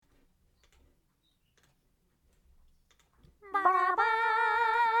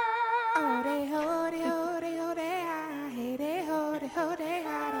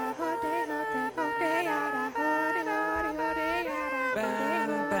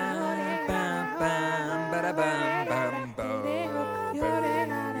Hello,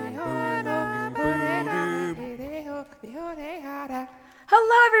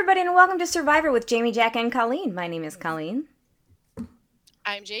 everybody, and welcome to Survivor with Jamie, Jack, and Colleen. My name is Colleen.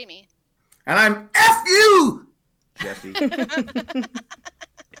 I'm Jamie. And I'm F you, Jesse.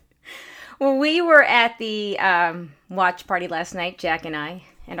 Well, we were at the watch party last night, Jack and I,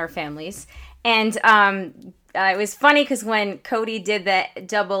 and our families. And it was funny because when Cody did that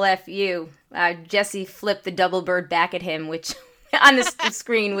double FU, Jesse flipped the double bird back at him, which on the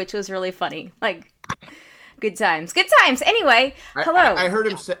screen, which was really funny. Like, good times. Good times. Anyway, hello. I heard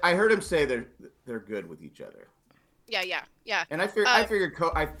him say they're good with each other. Yeah. And I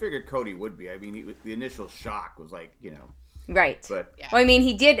figured Cody would be. I mean, the initial shock was like, Right. But well, I mean,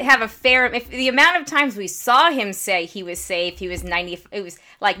 he did have a fair. If the amount of times we saw him say he was safe, he was 90. It was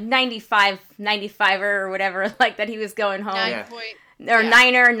like 95er or whatever, like that he was going home. 9 point. Or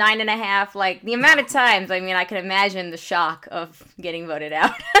 9.5. Like the amount of times. I mean, I can imagine the shock of getting voted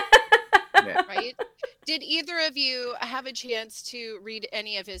out. yeah. Right? Did either of you have a chance to read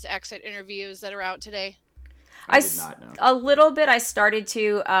any of his exit interviews that are out today? I did not know. A little bit I started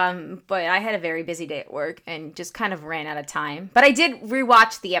to, but I had a very busy day at work and just kind of ran out of time. But I did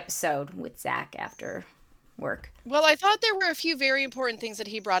rewatch the episode with Zach after work. Well, I thought there were a few very important things that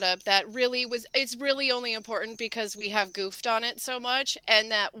he brought up that it's really only important because we have goofed on it so much. And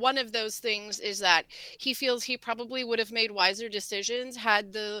that one of those things is that he feels he probably would have made wiser decisions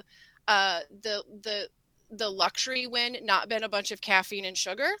had the luxury win not been a bunch of caffeine and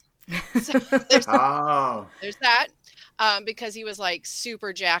sugar. So there's that because he was like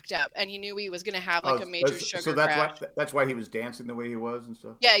super jacked up and he knew he was going to have like a major sugar so that's why he was dancing the way he was and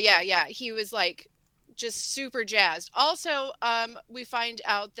stuff. Yeah. He was like just super jazzed. Also, we find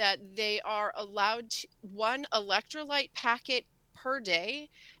out that they are allowed one electrolyte packet per day,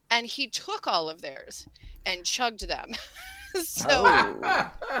 and he took all of theirs and chugged them.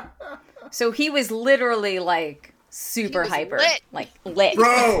 So he was literally like super hyper, lit. like lit,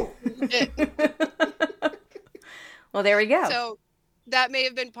 bro. Well, there we go. So that may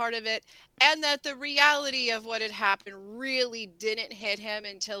have been part of it, and that the reality of what had happened really didn't hit him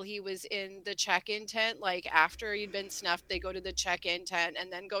until he was in the check-in tent. Like after he'd been snuffed, they go to the check-in tent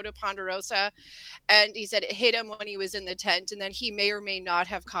and then go to Ponderosa, and he said it hit him when he was in the tent, and then he may or may not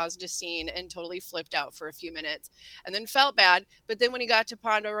have caused a scene and totally flipped out for a few minutes and then felt bad. But then when he got to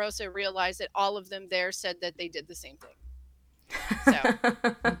Ponderosa, realized that all of them there said that they did the same thing. So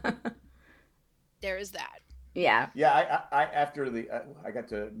there is that. Yeah. I after I got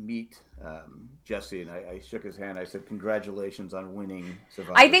to meet Jesse and I shook his hand. I said, "Congratulations on winning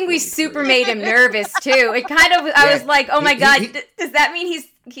Survivor." I think we super made him nervous too. It kind of, I was like, "Oh my god, does that mean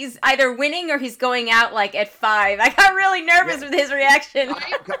he's either winning or he's going out like at 5?" I got really nervous with his reaction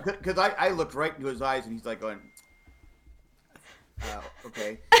because I looked right into his eyes and he's like going,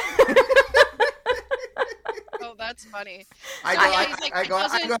 "Okay." Oh, that's funny.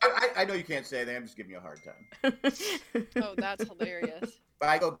 I know you can't say that. I'm just giving you a hard time. Oh, that's hilarious. But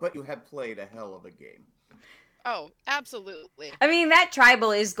I go, but you have played a hell of a game. Oh, absolutely. I mean, that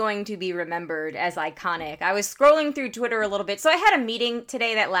tribal is going to be remembered as iconic. I was scrolling through Twitter a little bit. So I had a meeting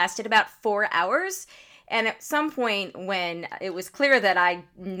today that lasted about 4 hours. And at some point when it was clear that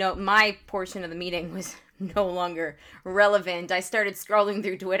my portion of the meeting was no longer relevant, I started scrolling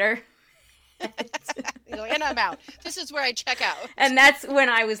through Twitter. And I'm out. This is where I check out. And that's when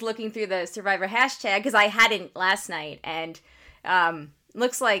I was looking through the Survivor hashtag because I hadn't last night. And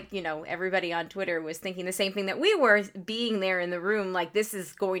looks like, everybody on Twitter was thinking the same thing that we were, being there in the room. Like, this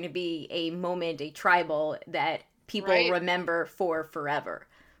is going to be a moment, a tribal that people remember for forever.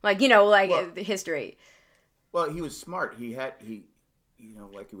 Like, the history. Well, he was smart. Like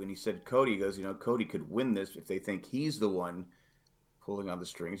when he said Cody, he goes, Cody could win this if they think he's the one pulling on the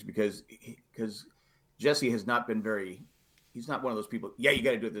strings because Jesse has not been he's not one of those people. Yeah, you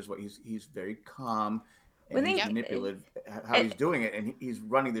got to do it this way. He's very calm and he's manipulative how he's doing it, and he's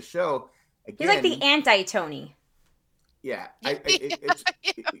running the show. Again, he's like the anti-Tony. Yeah, it's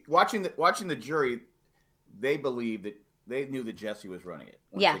watching the jury. They believe that they knew that Jesse was running it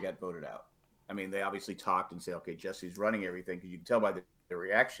once they got voted out. I mean, they obviously talked and say, okay, Jesse's running everything because you can tell by the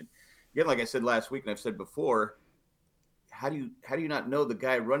reaction. Again, like I said last week, and I've said before. How do you not know the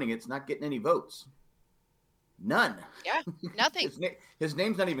guy running it's not getting any votes? None. Yeah, nothing. his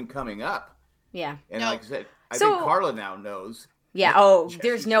name's not even coming up. Yeah. And like I said, I think Carla now knows. Yeah.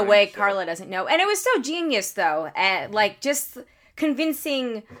 There's no way Carla doesn't know. And it was so genius, though. Just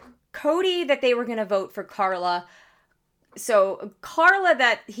convincing Cody that they were going to vote for Carla. So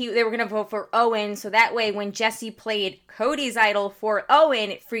Carla they were going to vote for Owen, so that way when Jesse played Cody's idol for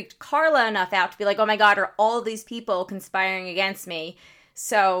Owen, it freaked Carla enough out to be like, oh my God, are all these people conspiring against me?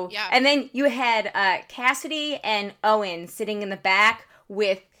 So, yeah. And then you had Cassidy and Owen sitting in the back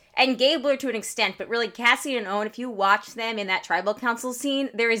and Gabler to an extent, but really Cassidy and Owen, if you watch them in that tribal council scene,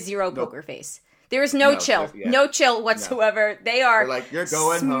 there is zero poker face. There is no chill. Yeah. No chill whatsoever. No. They are like, you're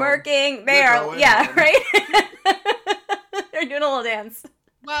going smirking. Home. They are, right? They're doing a little dance.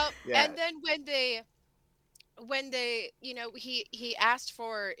 Well, and then when they, he asked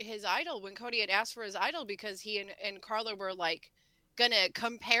for his idol, when Cody had asked for his idol because he and Carla were like gonna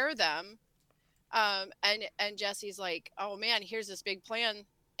compare them, and Jesse's like, oh man, here's this big plan,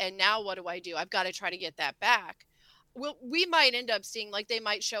 and now what do? I've got to try to get that back. Well, we might end up seeing, like, they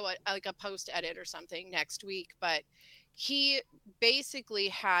might show a post edit or something next week, but he basically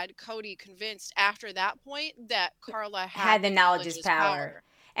had Cody convinced after that point that Carla had the knowledge is power.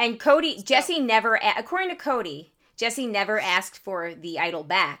 And Jesse never, according to Cody, Jesse never asked for the idol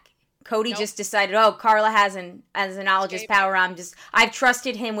back. Cody just decided, Carla has the knowledge is power. I've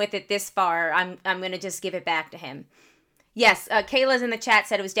trusted him with it this far. I'm going to just give it back to him. Yes, Kayla's in the chat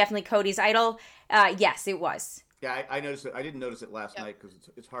said it was definitely Cody's idol. Yes, it was. Yeah, I noticed it. I didn't notice it last night because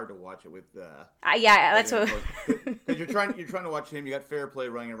it's hard to watch it with. That's what. Because you're trying to watch him. You got Fair Play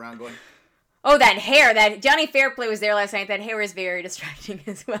running around going. Oh, that hair! That Johnny Fairplay was there last night. That hair is very distracting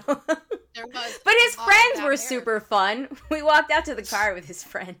as well. There was, but his friends were super fun. We walked out to the car with his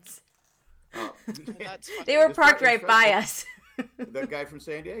friends. Oh, they were parked right by us. That guy from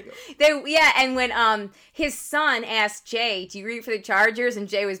San Diego. And when his son asked Jay, "Do you root for the Chargers?" and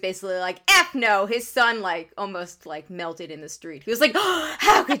Jay was basically like, "F no." His son almost melted in the street. He was like, "Oh,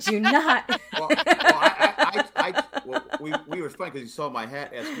 how could you not?" We were funny because he saw my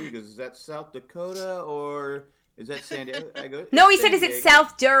hat. Asked me, "Is that South Dakota or is that San Diego?" I go, "No." He said, "Is it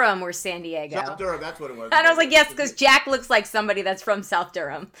South Durham or San Diego?" South Durham. That's what it was. And I was like, "Yes," because Jack looks like somebody that's from South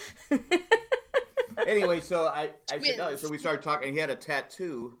Durham. Anyway, so I said, no. So we started talking. He had a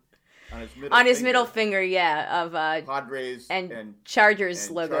tattoo on his middle finger, of Padres and Chargers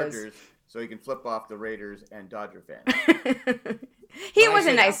logos. Chargers, so he can flip off the Raiders and Dodger fans. He was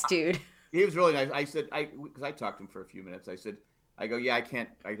a nice dude. He was really nice. I said, because I talked to him for a few minutes. I go, yeah, I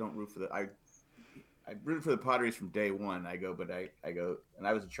don't root for I rooted for the Padres from day one. I go, and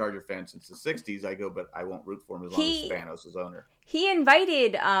I was a Charger fan since the '60s. I go, but I won't root for him as long as Spanos is owner. He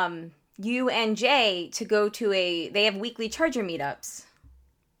invited you and Jay to go to they have weekly Charger meetups.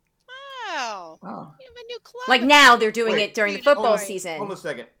 Wow. You have a new club. Like now they're doing it during the football season. Hold on a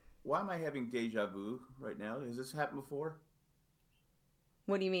second. Why am I having deja vu right now? Has this happened before?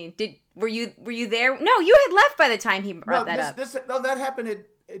 What do you mean? Were you there? No, you had left by the time he brought that up. That happened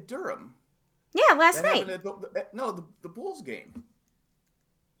at Durham. Yeah, last night. The Bulls game.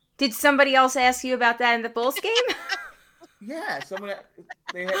 Did somebody else ask you about that in the Bulls game? Yeah, someone.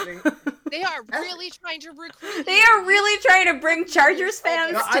 They are really trying to recruit. They are really trying to bring Chargers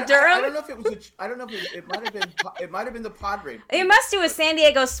fans to Durham. I don't know if it was. I don't know if it might have been. It might have been the Padres. It must do a San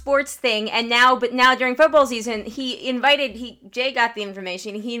Diego sports thing, and now during football season, Jay got the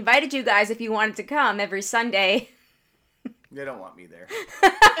information. He invited you guys if you wanted to come every Sunday. They don't want me there.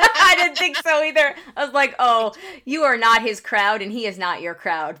 I didn't think so either. I was like, oh, you are not his crowd, and he is not your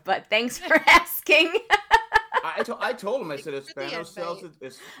crowd. But thanks for asking. I told him, I said, if Spanos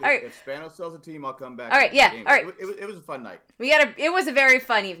sells a team, I'll come back. All right, yeah. All right. It was a fun night. It was a very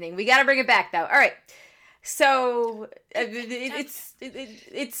fun evening. We got to bring it back, though. All right. So we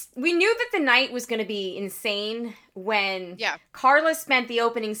knew that the night was going to be insane when Carla spent the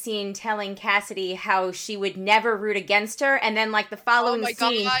opening scene telling Cassidy how she would never root against her, and then the following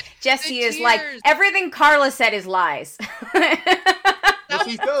scene, Jesse is like, everything Carla said is lies.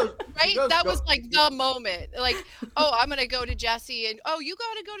 That was the moment. I'm gonna go to Jesse, and you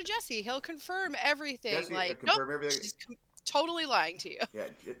gotta go to Jesse. He'll confirm everything. Confirm everything. She's totally lying to you. Yeah,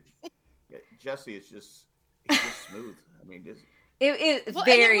 Jesse is just smooth. I mean, it's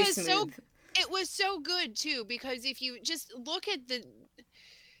very smooth. It was so good too, because if you just look at the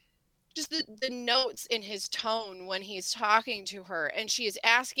notes in his tone when he's talking to her and she is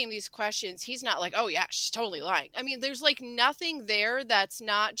asking these questions, he's not like, oh yeah, she's totally lying. I mean, there's nothing there that's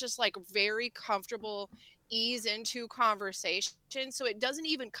not just very comfortable ease into conversation. So it doesn't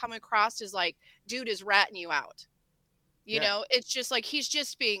even come across as dude is ratting you out. You know, it's just he's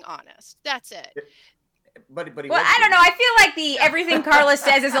just being honest. That's it. But I don't know. I feel like the everything Carla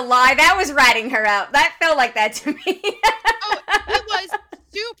says is a lie. That was ratting her out. That felt like that to me. It was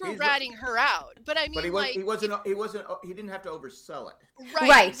super ratting her out. But I mean, but he didn't have to oversell it.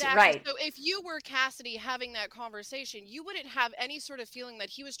 Right, exactly. Right. So if you were Cassidy having that conversation, you wouldn't have any sort of feeling that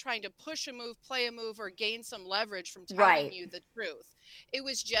he was trying to push a move, play a move, or gain some leverage from telling you the truth. It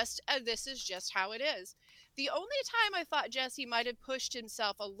was just, this is just how it is. The only time I thought Jesse might have pushed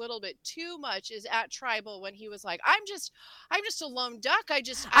himself a little bit too much is at Tribal when he was like, I'm just a lone duck.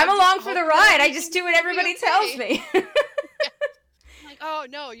 I'm along for the ride. I just do what everybody tells me. Like, oh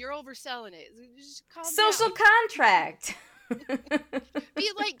no, you're overselling it. Just calm Social down. Contract.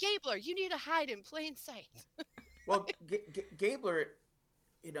 Be like Gabler. You need to hide in plain sight. Well, Gabler,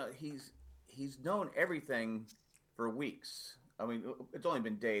 he's known everything for weeks. I mean, it's only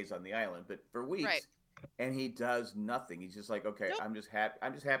been days on the island, but for weeks, right. And he does nothing. He's just like, okay, nope. I'm just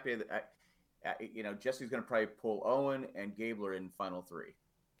happy that Jesse's going to probably pull Owen and Gabler in final 3.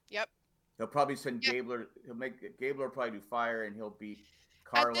 Yep. He'll probably send Gabler. He'll make Gabler probably do fire, and he'll beat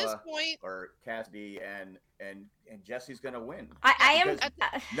Carla at this point, or Cassidy, and Jesse's going to win. I am.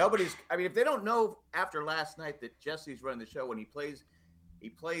 Nobody's. I mean, if they don't know after last night that Jesse's running the show when he plays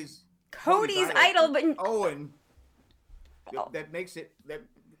Cody's idol, but Owen. That makes it. That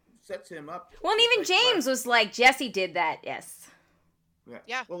sets him up. Well, and even James was like, Jesse did that. Yes.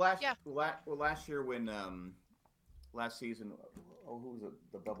 Yeah. Well, last year when last season, who was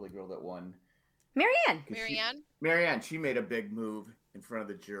the bubbly girl that won? Marianne. She made a big move in front of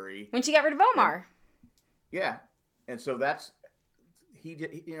the jury when she got rid of Omar. And so that's he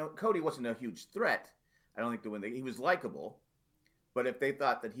did. Cody wasn't a huge threat. I don't think to win. He was likable, but if they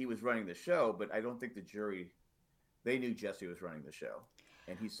thought that he was running the show, but I don't think the jury, they knew Jesse was running the show.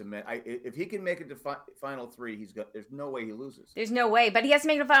 And if he can make it to final 3, there's no way he loses. There's no way, but he has to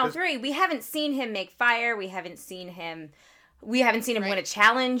make it to final 3. We haven't seen him make fire. We haven't seen him win a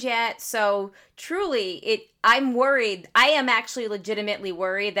challenge yet. So truly, I'm worried. I am actually legitimately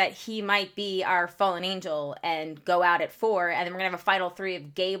worried that he might be our fallen angel and go out at 4, and then we're gonna have a final 3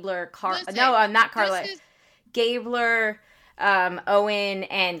 of Gabler, not Carla, Gabler, Owen,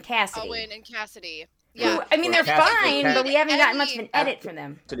 and Cassidy. Yeah, I mean, they're fine, but we haven't gotten much of an edit from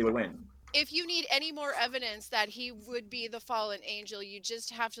them. So they would win. If you need any more evidence that he would be the fallen angel, you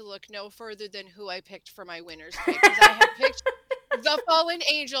just have to look no further than who I picked for my winners pick. Because I have picked the fallen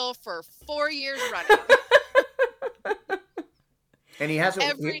angel for 4 years running. And he hasn't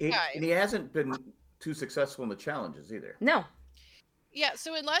he hasn't been too successful in the challenges either. No. Yeah,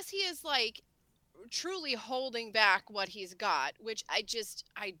 so unless he is like truly holding back what he's got, which I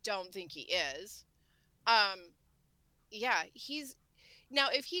don't think he is. He's now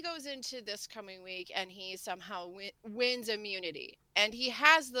if he goes into this coming week and he somehow wins immunity and he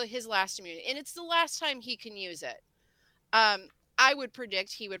has his last immunity and it's the last time he can use it, I would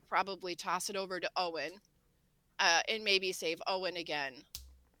predict he would probably toss it over to Owen, and maybe save Owen again,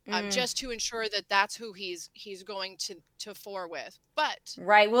 just to ensure that that's who he's going to 4 with. But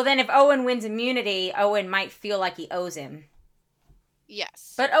right, well then if Owen wins immunity, Owen might feel like he owes him.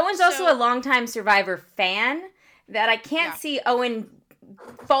 Yes. But Owen's also a longtime Survivor fan that I can't see Owen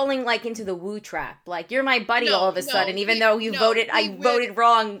falling like into the woo trap. Like, you're my buddy all of a sudden, even though I voted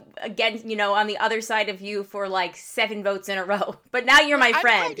wrong against, on the other side of you for like 7 votes in a row. But now you're my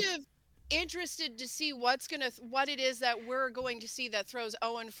friend. I'm kind of interested to see what it is that we're going to see that throws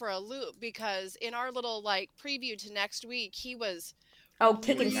Owen for a loop, because in our little like preview to next week, he was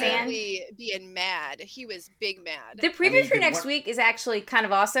kicking sand. Being mad. He was big mad. The preview for next week is actually kind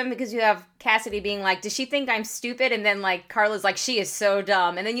of awesome because you have Cassidy being like, does she think I'm stupid? And then like Carla's like, she is so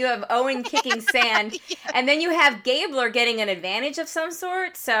dumb. And then you have Owen kicking sand. And then you have Gabler getting an advantage of some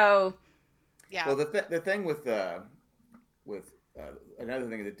sort. So, yeah. Well, the thing with another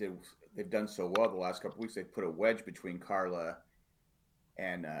thing that they've done so well the last couple of weeks, they've put a wedge between Carla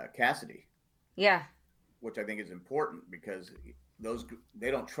and Cassidy. Yeah. Which I think is important because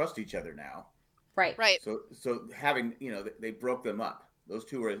they don't trust each other now. Right. So having, they broke them up. Those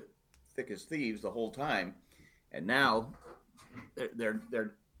two were thick as thieves the whole time, and now they're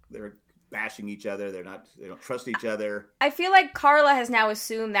bashing each other. They don't trust each other. I feel like Carla has now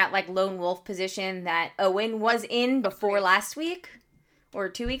assumed that like lone wolf position that Owen was in before last week or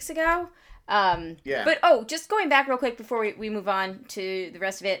 2 weeks ago. But just going back real quick before we move on to the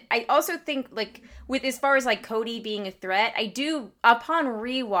rest of it, I also think like with as far as like Cody being a threat, I do upon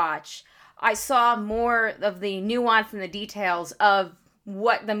rewatch I saw more of the nuance and the details of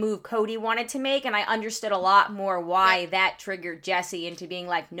what the move Cody wanted to make, and I understood a lot more why that triggered Jesse into being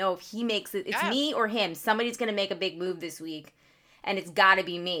like, no, if he makes it, it's me or him. Somebody's going to make a big move this week, and it's got to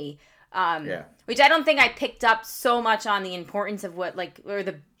be me. Which I don't think I picked up so much on the importance of what, like, or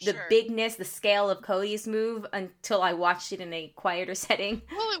the bigness, the scale of Cody's move until I watched it in a quieter setting.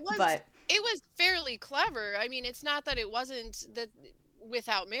 Well, it was fairly clever. I mean, it's not that it wasn't that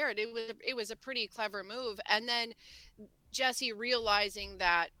without merit. It was a pretty clever move. And then Jesse realizing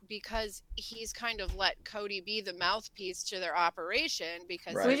that because he's kind of let Cody be the mouthpiece to their operation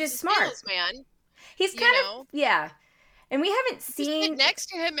because which is smart, man. He's kind of and we haven't seen next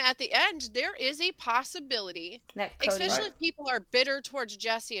to him at the end. There is a possibility that Cody, especially if people are bitter towards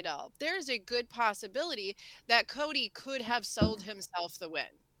Jesse at all, there's a good possibility that Cody could have sold himself the win.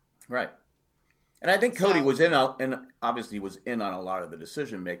 Right. And I think Cody was in on a lot of the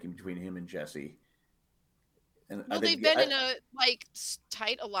decision making between him and Jesse. And they've been in a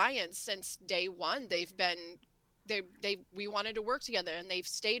tight alliance since day one. We wanted to work together, and they've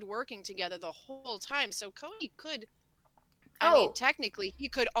stayed working together the whole time. So Cody could, I mean, technically, he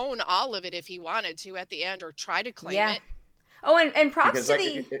could own all of it if he wanted to at the end, or try to claim it. Oh, and props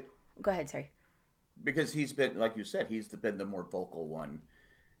to go ahead, sorry. Because he's been, like you said, he's been the more vocal one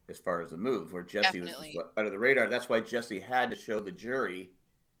as far as the moves, where Jesse was out of the radar. That's why Jesse had to show the jury,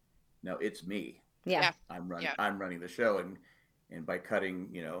 no, it's me. Yeah. I'm running the show, and by cutting,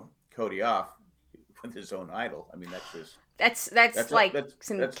 Cody off with his own idol. I mean, that's like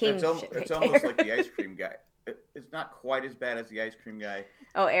some king shit. It's almost like the ice cream guy. It's not quite as bad as the ice cream guy.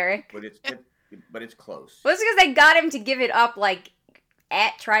 Oh, Eric. But it's close. Well, it's because they got him to give it up like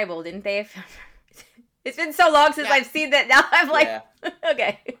at Tribal, didn't they? It's been so long since I've seen that. Now I'm like,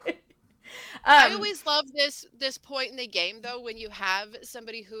 okay. I always love this point in the game, though, when you have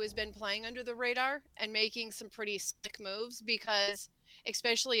somebody who has been playing under the radar and making some pretty slick moves, because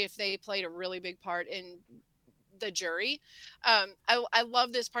especially if they played a really big part in the jury. I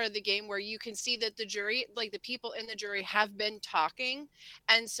love this part of the game where you can see that the jury, like the people in the jury, have been talking,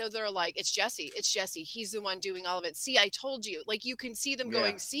 and so they're like, it's Jesse, he's the one doing all of it. See, I told you. Like, you can see them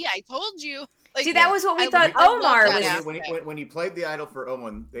going, see, I told you. Like, see, that was what we thought Omar was. When he played the idol for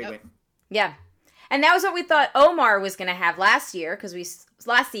Owen, they went. Yeah. And that was what we thought Omar was going to have last season,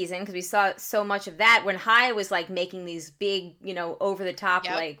 because we saw so much of that when Hai was like making these big, over the top,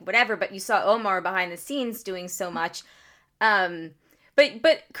 like whatever. But you saw Omar behind the scenes doing so much. But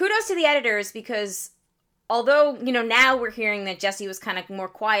kudos to the editors, because although, now we're hearing that Jesse was kind of more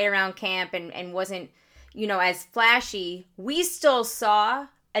quiet around camp and wasn't, as flashy, we still saw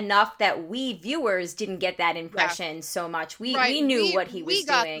enough that we viewers didn't get that impression so much. We knew what he was doing. We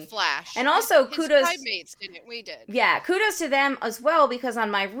got the flash. And also his kudos. Mates didn't. We did. Yeah, kudos to them as well, because on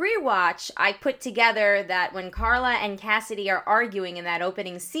my rewatch, I put together that when Carla and Cassidy are arguing in that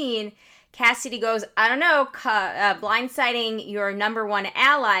opening scene, Cassidy goes, I don't know, blindsiding your number one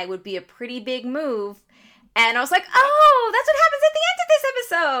ally would be a pretty big move. And I was like, oh, that's what happens at the end of this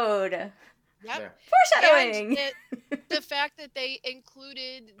episode. Yep. Yeah. Foreshadowing. And the fact that they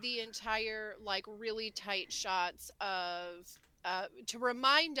included the entire, really tight shots of, to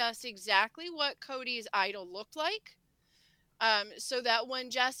remind us exactly what Cody's idol looked like. So that when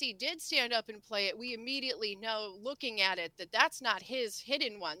Jesse did stand up and play it, we immediately know, looking at it, that that's not his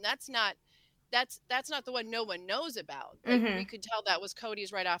hidden one. That's not the one no one knows about. We could tell that was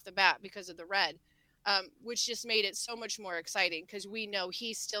Cody's right off the bat because of the red. Which just made it so much more exciting, because we know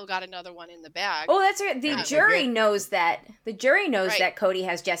he's still got another one in the bag. Oh, that's right. The jury knows that. The jury knows that Cody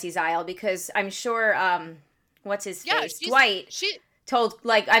has Jesse's idol, because I'm sure, what's his face? Dwight told,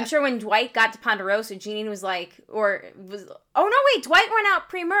 I'm sure when Dwight got to Ponderosa, Janine was like, Dwight went out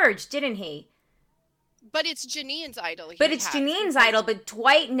pre-merge, didn't he? But it's Janine's idol. Janine's idol, but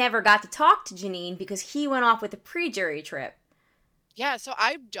Dwight never got to talk to Janine because he went off with a pre-jury trip. Yeah, so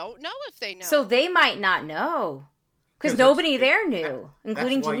I don't know if they know. So they might not know, because nobody there knew,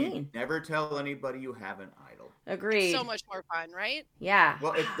 including Janine. You never tell anybody you have an idol. Agreed. It's so much more fun, right? Yeah.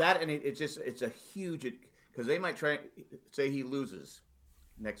 Well, it's a huge, because they might try, say he loses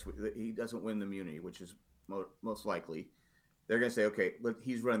next week, he doesn't win the immunity, which is most likely. They're going to say, okay,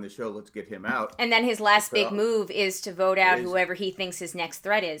 he's running the show, let's get him out. And then his last big move is to vote out whoever he thinks his next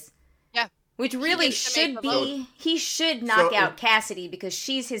threat is. Yeah. Which really should be, he should knock out Cassidy, because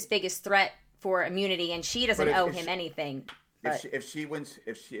she's his biggest threat for immunity, and she doesn't owe him anything. If she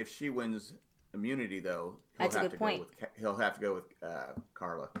wins immunity, though, that's a good point. He'll have to go with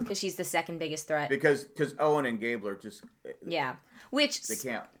Carla, because she's the second biggest threat. Because Owen and Gabler just which they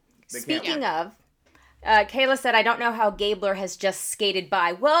can't. Speaking of, Kayla said, I don't know how Gabler has just skated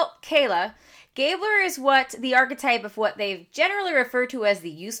by. Well, Kayla, Gabler is the archetype of what they've generally referred to as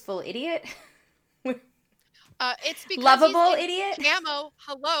the useful idiot. It's because lovable idiot. Camo.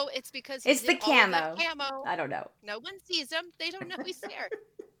 Hello. It's because it's the camo. Camo. I don't know. No one sees him. They don't know he's there.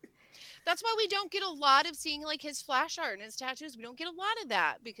 That's why we don't get a lot of seeing like his flash art and his tattoos. We don't get a lot of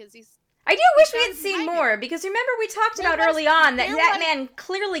that because he's. I do wish we had seen more, because remember we talked about early on that man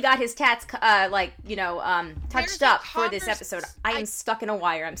clearly got his tats touched up for this episode. I am stuck in a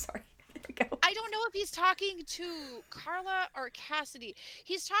wire. I'm sorry. I don't know if he's talking to Carla or Cassidy.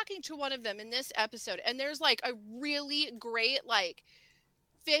 He's talking to one of them in this episode, and there's like a really great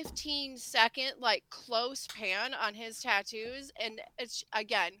 15-second close pan on his tattoos, and it's,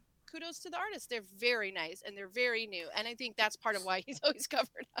 again, kudos to the artists. They're very nice and they're very new, and I think that's part of why he's always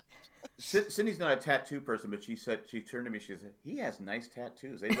covered up. Cindy's not a tattoo person, but she turned to me. She said, "He has nice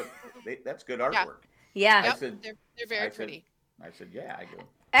tattoos. That's good artwork." Yeah, I said, they're very pretty. I said, "Yeah, I do."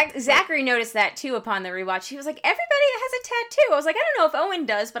 Zachary noticed that too upon the rewatch. He was like, "Everybody has a tattoo." I was like, "I don't know if Owen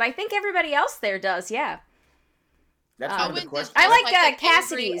does, but I think everybody else there does." Yeah. That's one of the questions. I like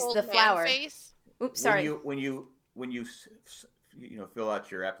Cassidy's, the flower. Face. Oops, sorry. When you fill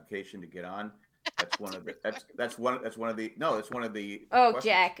out your application to get on, that's one of the Oh, questions.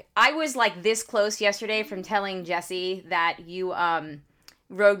 Jack, I was like this close yesterday from telling Jesse that you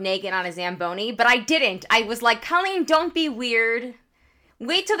rode naked on a Zamboni, but I didn't. I was like, "Colleen, don't be weird.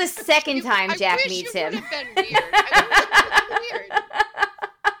 Wait till the second time Jack meets him." I wish you would have been weird.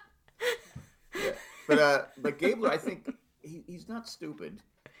 Yeah. But Gabler, I think he's not stupid.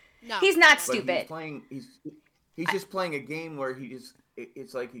 No, he's not stupid. He's just playing a game where he's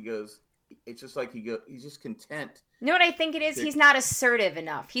just content. You know what I think it is? He's not assertive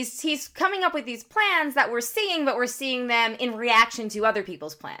enough. He's coming up with these plans that we're seeing, but we're seeing them in reaction to other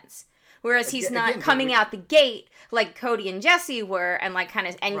people's plans. Whereas he's not coming out the gate like Cody and Jesse were, and right.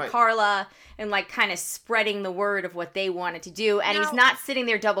 Carla, and kind of spreading the word of what they wanted to do. And he's not sitting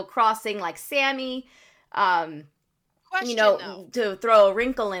there double crossing like Sammy, to throw a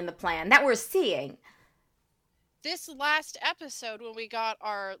wrinkle in the plan that we're seeing. This last episode, when we got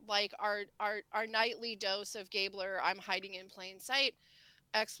our nightly dose of Gabler, I'm hiding in plain sight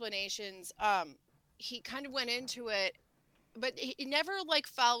explanations, he kind of went into it, but he never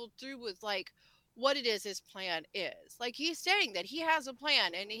followed through with what it is his plan is. He's saying that he has a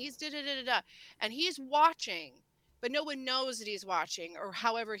plan and he's da-da-da-da-da, and he's watching, but no one knows that he's watching, or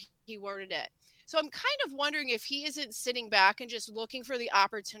however he worded it. So I'm kind of wondering if he isn't sitting back and just looking for the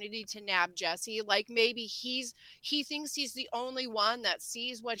opportunity to nab Jesse. Maybe he thinks he's the only one that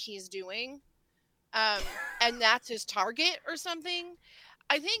sees what he's doing, and that's his target or something.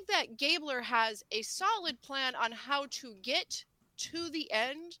 I think that Gabler has a solid plan on how to get to the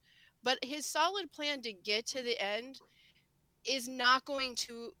end, but his solid plan to get to the end is not going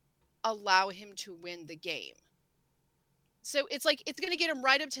to allow him to win the game. So it's going to get him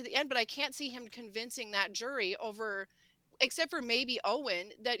right up to the end, but I can't see him convincing that jury over, except for maybe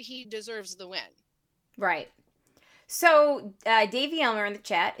Owen, that he deserves the win. Right. So Davey Elmer in the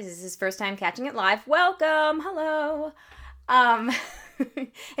chat, this is his first time catching it live. Welcome. Hello. And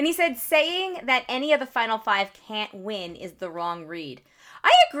he said, saying that any of the final five can't win is the wrong read.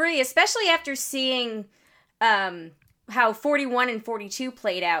 I agree, especially after seeing how 41 and 42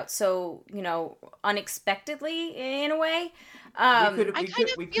 played out so, unexpectedly in a way. I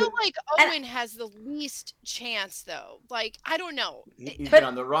feel like Owen has the least chance, though. I don't know. He's been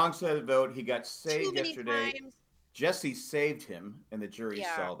on the wrong side of the vote. He got saved yesterday. Times. Jesse saved him, and the jury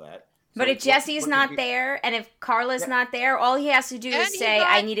saw that. But if Jesse's not there, and if Carla's not there, all he has to do is say,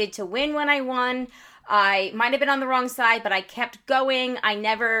 I needed to win when I won. I might have been on the wrong side, but I kept going. And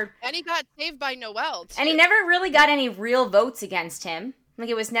he got saved by Noelle, too. And he never really got any real votes against him.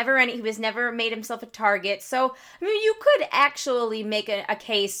 He was never made himself a target. So, you could actually make a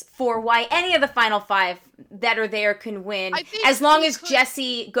case for why any of the final five that are there can win, as long as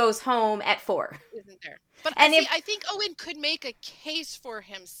Jesse goes home at 4. Isn't there? But I think Owen could make a case for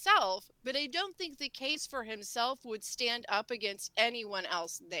himself, but I don't think the case for himself would stand up against anyone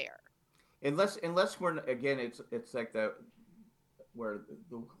else there. Unless we're, again, it's like the where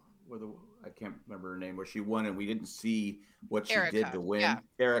the I can't remember her name, where she won and we didn't see what she did to win. Yeah.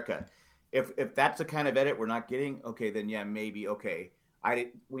 Erica. If that's the kind of edit we're not getting, okay, then yeah, maybe okay.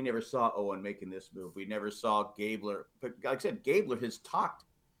 We never saw Owen making this move. We never saw Gabler. But like I said, Gabler has talked.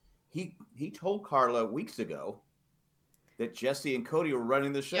 He told Carla weeks ago that Jesse and Cody were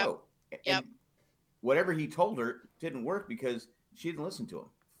running the show. Yep. And whatever he told her didn't work because she didn't listen to him.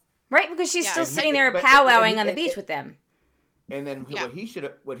 Right, because she's still sitting there powwowing on the beach with them. And then what he should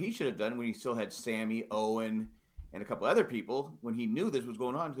have done when he still had Sammy, Owen, and a couple other people, when he knew this was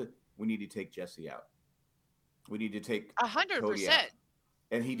going on, we need to take Jesse out. We need to take 100%.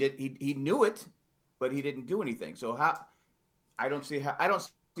 And he did. He knew it, but he didn't do anything. So I don't see how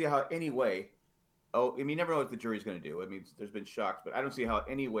any way Oh, I mean, you never know what the jury's going to do. I mean, there's been shocks, but I don't see how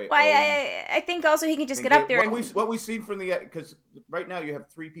any way. Well, I think also he can just get up there. What we've seen from the, because right now you have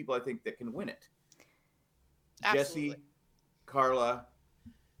 3 people, I think, that can win it. Absolutely. Jesse, Carla,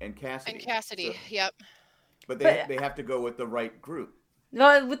 and Cassidy. So, yep. But they have to go with the right group.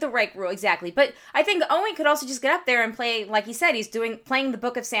 Well, with the right rule, exactly. But I think Owen could also just get up there and play, like he said, he's playing the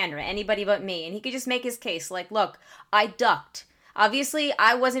Book of Sandra, anybody but me. And he could just make his case, like, look, I ducked. Obviously,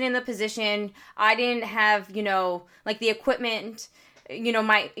 I wasn't in the position. I didn't have, like the equipment.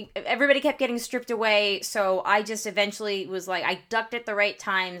 Everybody kept getting stripped away. So I just eventually was like, I ducked at the right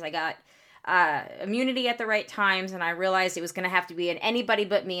times. I got immunity at the right times, and I realized it was going to have to be an anybody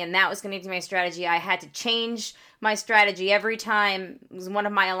but me, and that was going to be my strategy. I had to change my strategy every time one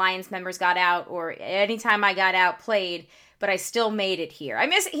of my alliance members got out, or anytime I got outplayed, but I still made it here. I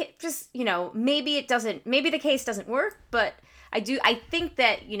miss just, maybe the case doesn't work, but I think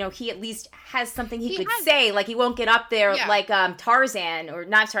that, he at least has something he could say, like he won't get up there like Tarzan, or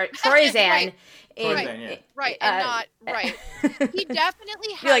not Tarzan. Right. He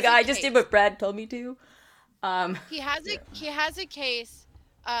definitely has. You're like, I just did what Brad told me to. He has a case,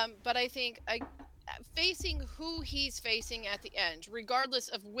 but I think facing who he's facing at the end, regardless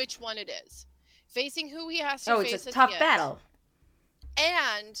of which one it is, facing who he has to face. It's a tough battle.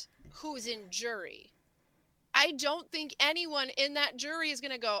 And who's in jury. I don't think anyone in that jury is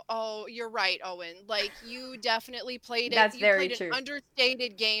going to go, oh, you're right, Owen. Like, you definitely played it. That's very true. true. An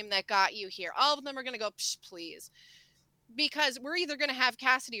understated game that got you here. All of them are going to go, psh, please. Because we're either going to have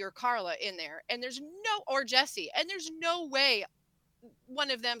Cassidy or Carla in there, and or Jesse, and there's no way one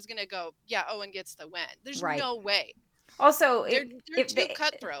of them's going to go, yeah, Owen gets the win. There's no way. Also, they're too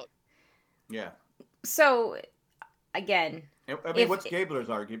cutthroat. Yeah. So, again, I mean, what's Gabler's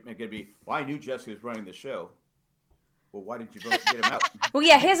argument going to be? Well, I knew Jesse was running the show. Well, why didn't you go get him out? Well,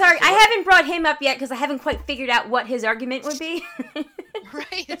 yeah, I haven't brought him up yet because I haven't quite figured out what his argument would be.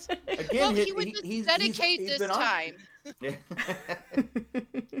 Right. Again, he would just dedicate this time. Yeah.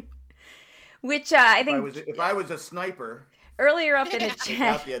 Which I think... If I was a sniper... Earlier up in the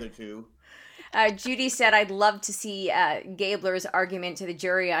chat... the other two. Judy said, I'd love to see Gabler's argument to the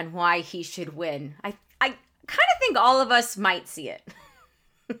jury on why he should win. I kind of think all of us might see it.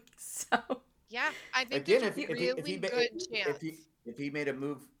 So... Yeah, I think again, there's a really good chance. If he made a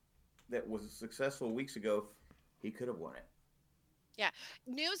move that was successful weeks ago, he could have won it. Yeah.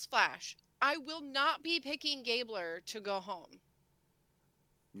 Newsflash: I will not be picking Gabler to go home.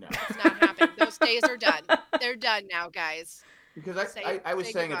 No, it's not happening. Those days are done. They're done now, guys. Because I was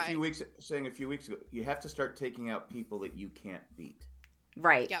saying a few weeks ago, you have to start taking out people that you can't beat.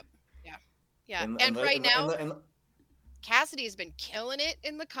 Right. Yep. Yeah. And right now, Cassidy's been killing it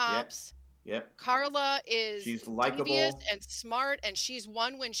in the comps. Yep. Carla she's likable and smart, and she's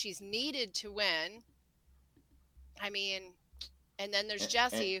won when she's needed to win. I mean, and then there's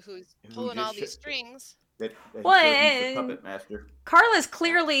Jesse who's pulling all these strings. Well, puppet master. Carla's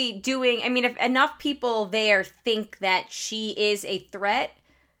clearly doing. I mean, if enough people there think that she is a threat,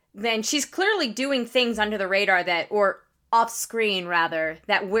 then she's clearly doing things under the radar or off screen rather,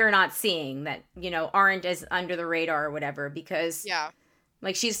 that we're not seeing, that aren't as under the radar or whatever. Because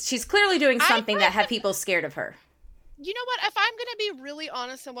like she's clearly doing something that have people scared of her. You know what? If I'm going to be really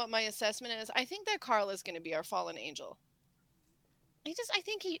honest on what my assessment is, I think that Carla's going to be our fallen angel.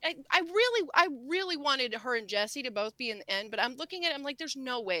 I really wanted her and Jesse to both be in the end, but I'm looking at it, I'm like, there's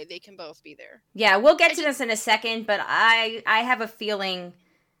no way they can both be there. Yeah, we'll get to this in a second, but I have a feeling,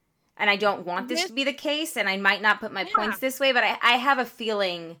 and I don't want this to be the case, and I might not put my points this way, but I have a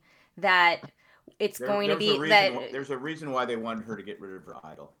feeling that it's going to be that there's a reason why they wanted her to get rid of her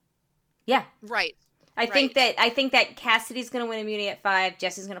idol. Yeah. Right. I think that Cassidy's going to win immunity at 5,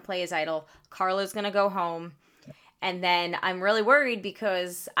 Jesse's going to play his idol, Carla's going to go home. And then I'm really worried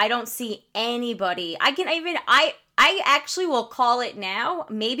because I don't see anybody. I actually will call it now.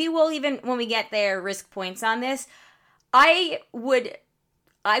 Maybe we'll even, when we get there, risk points on this. I don't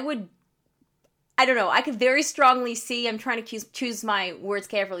know. I could very strongly see, I'm trying to choose my words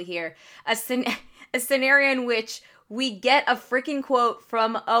carefully here, a scenario in which we get a freaking quote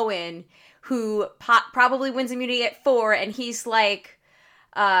from Owen, who probably wins immunity at 4, and he's like,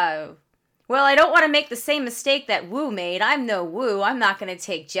 well, I don't want to make the same mistake that Wu made. I'm no Wu. I'm not going to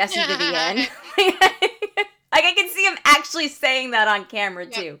take Jesse to the end. Like, I can see him actually saying that on camera,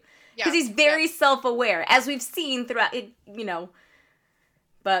 too. Because he's very self-aware, as we've seen throughout it,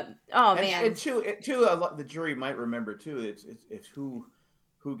 But, man. And two, the jury might remember, too, it's who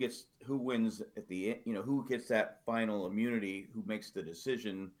wins at the end, who gets that final immunity, who makes the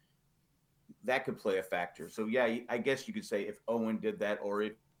decision. That could play a factor. So, yeah, I guess you could say if Owen did that, or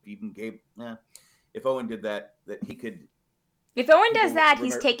if even Gabe, if Owen did that he could. If Owen does that,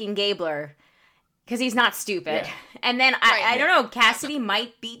 he's taking Gabler because he's not stupid. Yeah. And then I don't know, Cassidy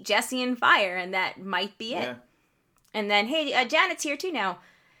might beat Jesse in fire, and that might be it. Yeah. And then, hey, Janet's here too now.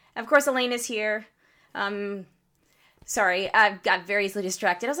 Of course, Elena's here. Sorry, I got very easily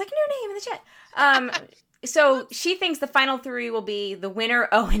distracted. I was like, new name in the chat. So she thinks the final three will be the winner,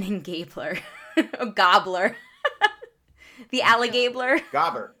 Owen and Gabler. Gobbler. The alligabler.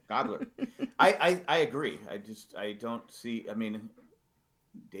 Gobbler. I agree. I don't see, I mean,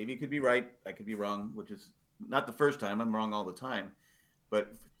 Davey could be right. I could be wrong, which is not the first time. I'm wrong all the time.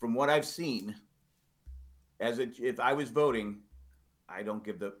 But from what I've seen, if I was voting, I don't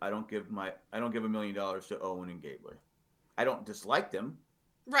give $1 million to Owen and Gabler. I don't dislike them.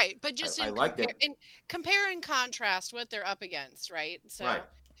 Right, but just compare and contrast what they're up against, right? So, right.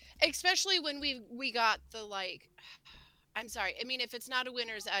 Especially when we got the I'm sorry. I mean, if it's not a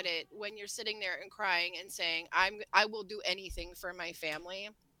winner's edit, when you're sitting there and crying and saying, I will do anything for my family.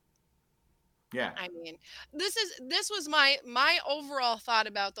 Yeah. I mean, this was my overall thought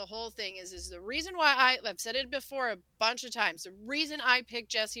about the whole thing is the reason why I've said it before a bunch of times. The reason I picked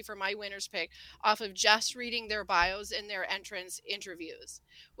Jesse for my winner's pick off of just reading their bios and their entrance interviews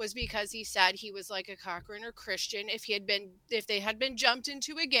was because he said he was like a Cochran or Christian if they had been jumped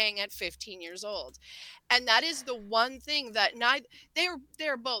into a gang at 15 years old. And that is the one thing that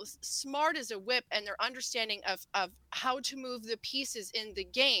they're both smart as a whip and their understanding of how to move the pieces in the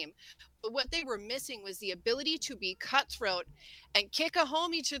game. But what they were missing was the ability to be cutthroat and kick a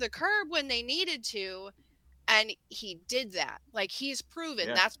homie to the curb when they needed to. And he did that. Like, he's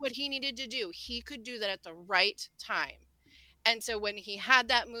proven that's what he needed to do. He could do that at the right time. And so when he had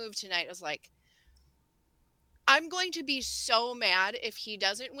that move tonight, I was like, I'm going to be so mad if he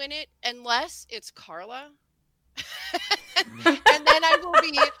doesn't win it, unless it's Carla. And then I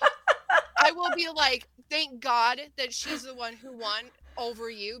will be like, thank God that she's the one who won over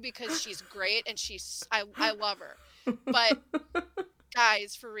you, because she's great and I love her. But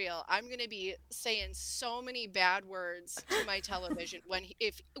guys, for real, I'm going to be saying so many bad words to my television when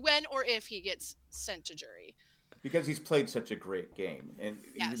if he gets sent to jury. Because he's played such a great game. And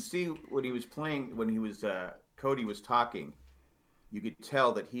you can see when he was playing, when he was Cody was talking, you could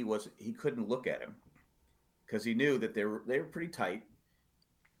tell that he couldn't look at him because he knew that they were pretty tight.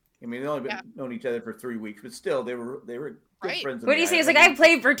 I mean, they've only been known each other for 3 weeks, but still they were good friends. What do you say? It's like, I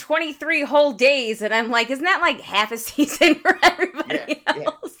played for 23 whole days, and I'm like, isn't that like half a season for everybody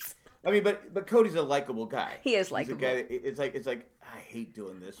else? Yeah. I mean, but Cody's a likable guy. He is likable. He's a guy. It's like I hate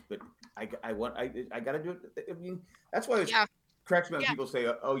doing this, but I got to do it. I mean, that's why it cracks me when people say,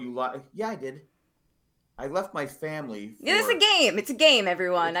 "Oh, you lied." Yeah, I did. I left my family. It's a game. It's a game,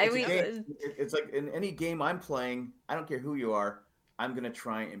 everyone. It's like in any game I'm playing. I don't care who you are. I'm gonna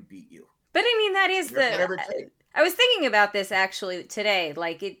try and beat you. But I mean, that is I was thinking about this actually today.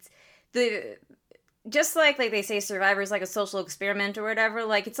 Like, it's just like they say Survivor is like a social experiment or whatever.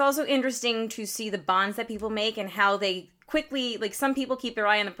 Like, it's also interesting to see the bonds that people make and how they quickly, like, some people keep their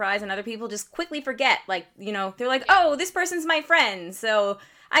eye on the prize and other people just quickly forget. Like, they're like, oh, this person's my friend, so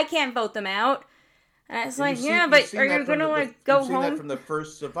I can't vote them out. And it's like, but are you gonna go home? You've seen that from the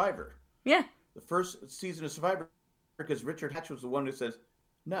first Survivor. Yeah. The first season of Survivor, because Richard Hatch was the one who says,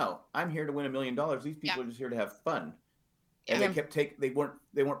 no, I'm here to win $1 million. These people are just here to have fun. And they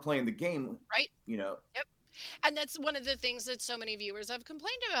weren't playing the game. Right. Yep. And that's one of the things that so many viewers have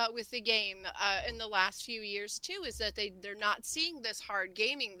complained about with the game in the last few years too, is that they're not seeing this hard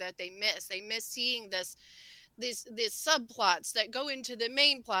gaming that they miss. They miss seeing these subplots that go into the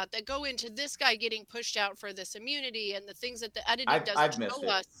main plot, that go into this guy getting pushed out for this immunity, and the things that the editing doesn't show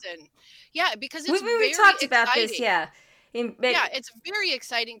us. And because it's we talked about this, it's very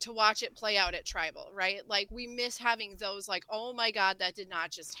exciting to watch it play out at Tribal, right? Like, we miss having those, like, oh my God, that did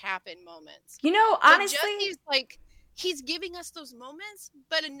not just happen moments. Honestly, Jesse's like, he's giving us those moments,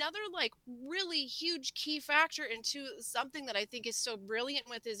 but another, like, really huge key factor into something that I think is so brilliant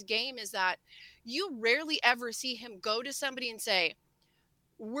with his game is that you rarely ever see him go to somebody and say,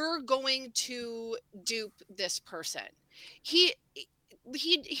 we're going to dupe this person. He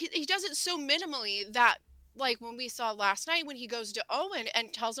does it so minimally that, like, when we saw last night when he goes to Owen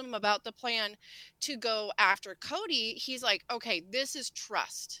and tells him about the plan to go after Cody, he's like, okay, this is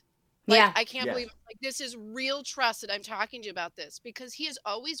trust. Like, I can't believe, like, this is real trust that I'm talking to you about this, because he has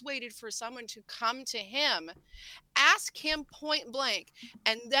always waited for someone to come to him, ask him point blank,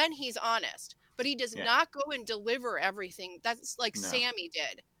 and then he's honest. But he does not go and deliver everything. That's like Sammy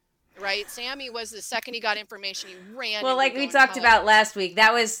did. right? Sammy was the second he got information, he ran. Well, like we talked about last week,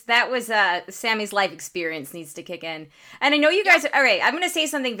 that was Sammy's life experience needs to kick in. And I know you guys. All right, I'm going to say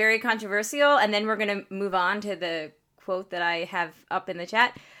something very controversial, and then we're going to move on to the quote that I have up in the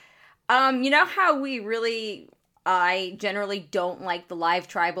chat. You know how I generally don't like the live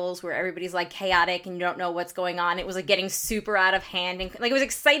tribals where everybody's like chaotic and you don't know what's going on. It was like getting super out of hand, and like it was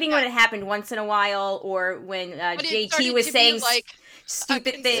exciting when it happened once in a while, or when JT was saying like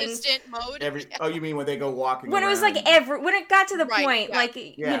stupid things. Mode. You mean when they go walking? When around? it was like when it got to the point, like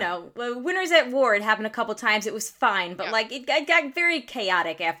you know, Winners at War, it happened a couple times. It was fine, but like it got very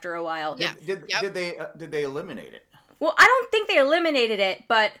chaotic after a while. Yeah. Did they eliminate it? Well, I don't think they eliminated it,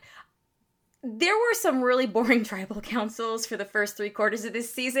 but there were some really boring tribal councils for the first 3 quarters of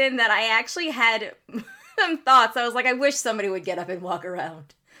this season that I actually had some thoughts. I was like, I wish somebody would get up and walk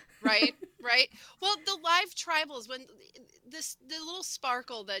around. Right. Well, the live tribals, when the little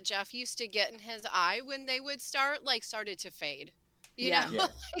sparkle that Jeff used to get in his eye when they would start, like, started to fade. You know? Yeah.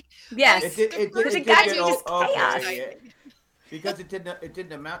 Yes. Because it got just chaos. Because it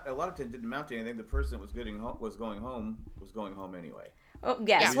didn't amount. A lot of it didn't amount to anything. The person that was going home anyway. Oh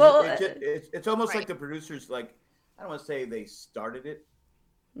yes. I mean, well, it's almost like the producers, like, I don't want to say they started it.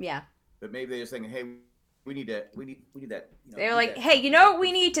 Yeah. But maybe they're saying, hey, we need that. You know, they're like, hey, you know what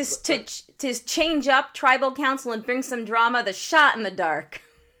we need to change up tribal council and bring some drama? The shot in the dark.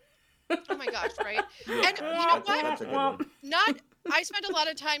 Oh my gosh, right? Yeah. And you know what? That's a good one. I spent a lot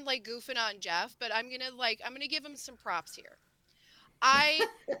of time like goofing on Jeff, but I'm gonna give him some props here.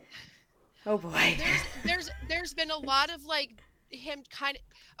 Oh boy. There's been a lot of like him kind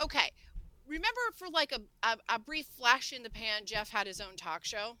of okay. Remember for like a brief flash in the pan, Jeff had his own talk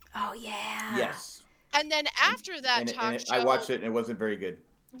show. Oh yeah. Yes. And then after that talk show, I watched it and it wasn't very good.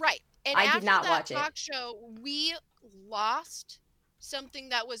 Right. And I after did not that watch talk show, we lost something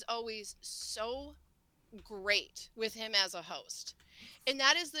that was always so great with him as a host. And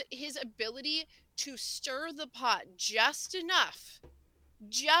that is his ability to stir the pot just enough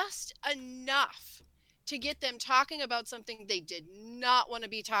to get them talking about something they did not want to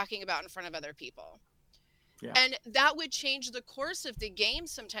be talking about in front of other people. Yeah. And that would change the course of the game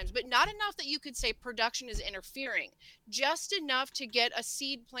sometimes, but not enough that you could say production is interfering. Just enough to get a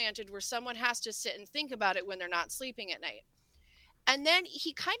seed planted where someone has to sit and think about it when they're not sleeping at night. And then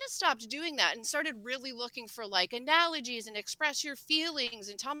he kind of stopped doing that and started really looking for like analogies and express your feelings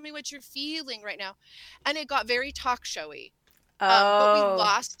and tell me what you're feeling right now. And it got very talk showy.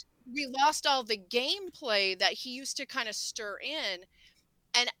 But we lost all the gameplay that he used to kind of stir in.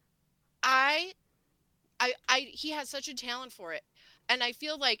 And he has such a talent for it. And I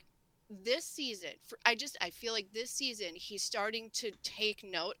feel like this season, I feel like this season he's starting to take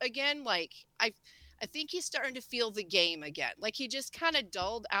note again. Like I think he's starting to feel the game again. Like he just kind of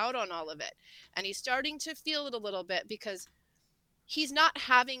dulled out on all of it. And he's starting to feel it a little bit because he's not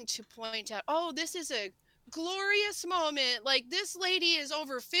having to point out, oh, this is a glorious moment. Like this lady is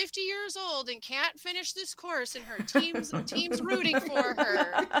over 50 years old and can't finish this course and her team's rooting for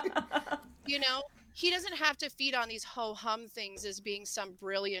her. You know, he doesn't have to feed on these ho-hum things as being some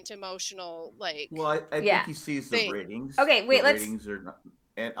brilliant emotional, like. Well, I think he sees the ratings. Okay, wait, ratings are not,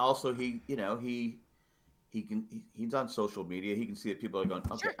 and also he's on social media. He can see that people are going,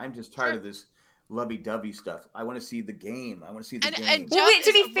 okay, sure, I'm just tired of this lovey-dovey stuff. I want to see the game. I want to see the game. And well,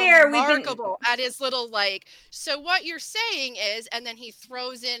 to be fair, remarkable at his little like, so what you're saying is, and then he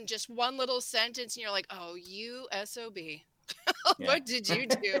throws in just one little sentence and you're like, oh, you SOB. What did you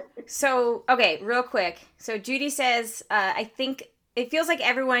do? So, okay, real quick. So Judy says, I think it feels like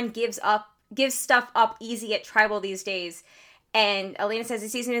everyone gives stuff up easy at Tribal these days. And Elena says the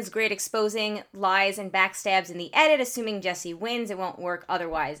season is great, exposing lies and backstabs in the edit, assuming Jesse wins. It won't work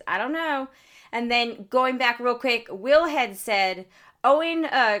otherwise. I don't know. And then going back real quick, Will had said Owen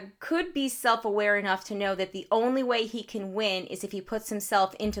could be self-aware enough to know that the only way he can win is if he puts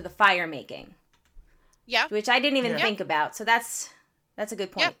himself into the fire making. Yeah. Which I didn't even think about. So that's a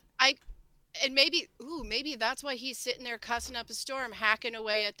good point. Yeah. And maybe that's why he's sitting there cussing up a storm, hacking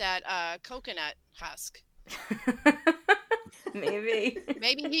away at that coconut husk. Maybe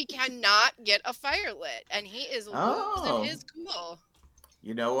he cannot get a fire lit and he is losing his cool.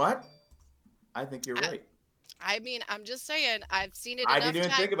 You know what? I think you're right. I mean, I'm just saying, I've seen it enough I didn't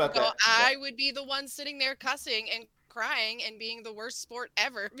even think about that. I would be the one sitting there cussing and crying and being the worst sport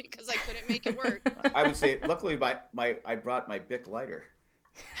ever because I couldn't make it work. I would say, luckily, I brought my Bic lighter.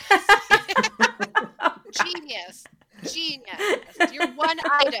 Genius. Your one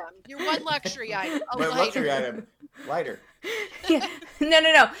item. Your one luxury item. Luxury item. Lighter. Yeah.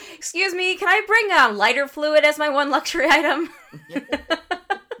 No. Excuse me. Can I bring lighter fluid as my one luxury item?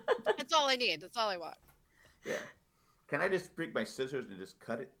 all I need. That's all I want. Yeah. Can I just bring my scissors and just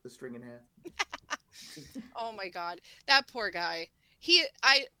cut the string in half? Oh my God, that poor guy.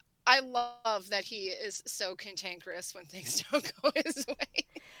 I love that he is so cantankerous when things don't go his way.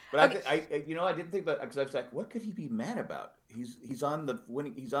 But I didn't think about, because I was like, what could he be mad about? He's on the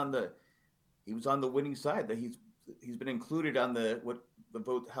winning. He was on the winning side. That he's been included on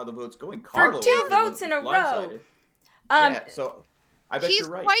how the vote's going. For 2 votes in a row. Yeah, so I bet you're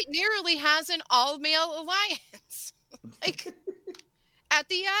right. He quite nearly has an all-male alliance. Like at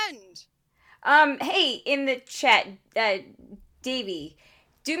the end. Hey, in the chat, Davey,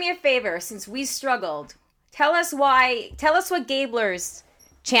 do me a favor, since we struggled. Tell us what Gabler's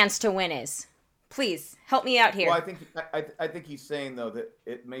chance to win is. Please help me out here. Well, I think he's saying though that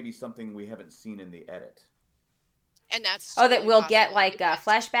it may be something we haven't seen in the edit. And that's that we'll get like a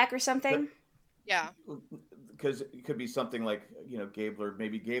flashback or something. Yeah. Because it could be something like,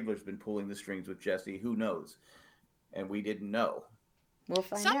 maybe Gabler's been pulling the strings with Jesse. Who knows? And we didn't know. We'll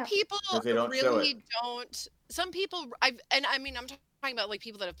find out. Some people really don't. Some people, I'm talking about like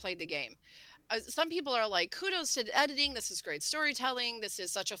people that have played the game. Some people are like, kudos to the editing. This is great storytelling. This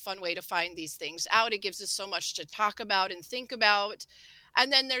is such a fun way to find these things out. It gives us so much to talk about and think about.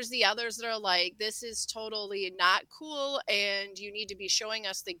 And then there's the others that are like, this is totally not cool. And you need to be showing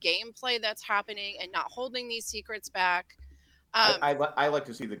us the gameplay that's happening and not holding these secrets back. I like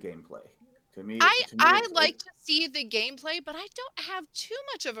to see the gameplay. To me, I like to see the gameplay, but I don't have too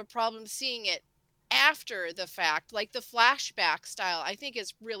much of a problem seeing it after the fact. Like the flashback style, I think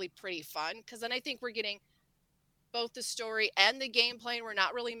is really pretty fun, because then I think we're getting both the story and the gameplay, and we're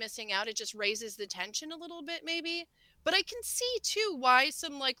not really missing out. It just raises the tension a little bit, maybe. But I can see too why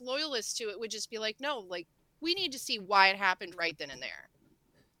some like loyalists to it would just be like, no, like we need to see why it happened right then and there.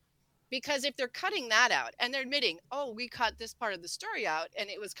 Because if they're cutting that out and they're admitting, oh, we cut this part of the story out and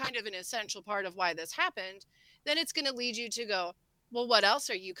it was kind of an essential part of why this happened, then it's going to lead you to go, well, what else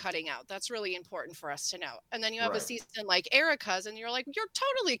are you cutting out? That's really important for us to know. And then you have a season like Erica's and you're like, you're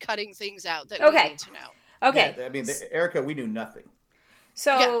totally cutting things out that we need to know. Okay. Yeah, I mean, Erica, we knew nothing.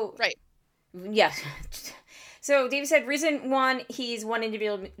 So, yeah, right. Yeah. So Dave said, reason 1, he's won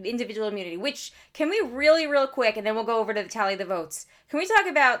individual immunity, which, can we really real quick, and then we'll go over to the tally of the votes. Can we talk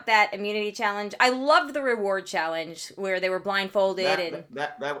about that immunity challenge? I loved the reward challenge where they were blindfolded.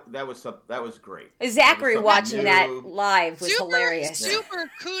 That was great. Zachary watching that live was hilarious. Super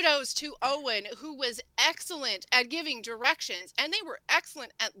kudos to Owen, who was excellent at giving directions, and they were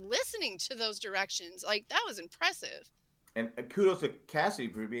excellent at listening to those directions. Like, that was impressive. And kudos to Cassie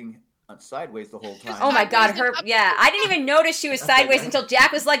for being sideways the whole time. Oh my God, I didn't even notice she was sideways until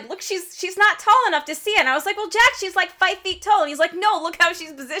Jack was like, look, she's not tall enough to see it. And I was like, well, Jack, she's like 5 feet tall. And he's like, no, look how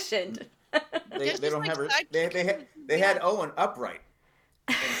she's positioned. They don't have her. They had Owen upright.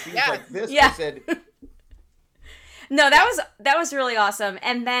 And she was like this. Yeah. I said, no, that was really awesome.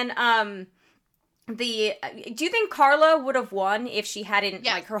 And then do you think Carla would have won if she hadn't,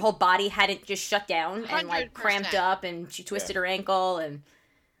 like, her whole body hadn't just shut down and like cramped up and she twisted her ankle and...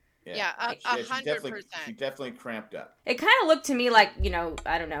 Yeah, 100%. She definitely cramped up. It kind of looked to me like,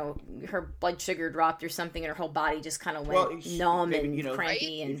 I don't know, her blood sugar dropped or something, and her whole body just kind of went numb and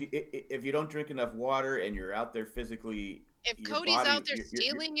crampy. Right? And if you don't drink enough water and you're out there physically, if Cody's out there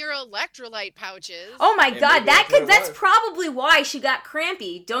stealing your electrolyte pouches. Oh my God, that's probably why she got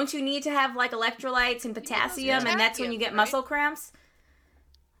crampy. Don't you need to have like electrolytes and potassium, and that's when you get muscle cramps?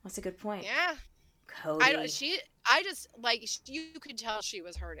 That's a good point. Yeah. Cody. I just, like, you could tell she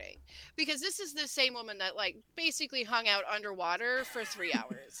was hurting, because this is the same woman that, like, basically hung out underwater for 3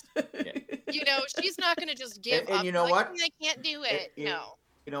 hours. Yeah. She's not going to just give up. And you know what? I can't do it. No.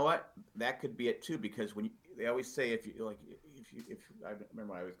 You know what? That could be it too, because they always say if I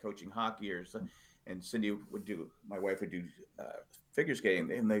remember when I was coaching hockey or something, and Cindy my wife would do figure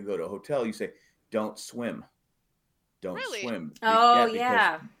skating, and they go to a hotel. You say, don't swim. Don't swim. Oh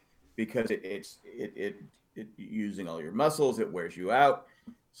yeah. Because it's using all your muscles, it wears you out.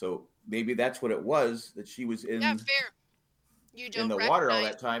 So maybe that's what it was, that she was in fair. You don't in the water all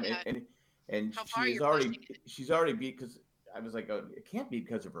that time, and she's already beat, because I was like, oh, it can't be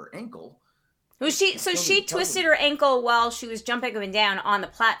because of her ankle. Well, she twisted her ankle while she was jumping up and down on the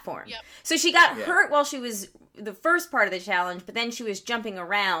platform. Yep. So she got hurt while she was the first part of the challenge, but then she was jumping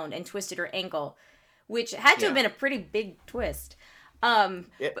around and twisted her ankle, which had to have been a pretty big twist.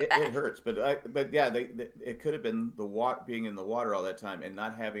 It hurts, but it could have been being in the water all that time and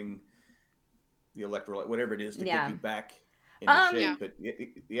not having the electrolyte, whatever it is, to get you back in shape. But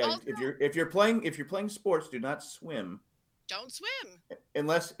if you're playing sports, do not swim. Don't swim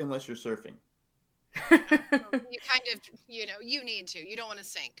unless you're surfing. You kind of, you need to. You don't want to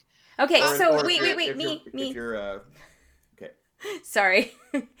sink. Okay, so wait, me. If you're, okay. Sorry.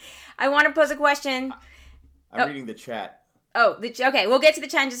 I want to pose a question. I'm reading the chat. Okay, we'll get to the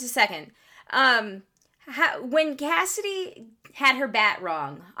chat in just a second. When Cassidy had her bat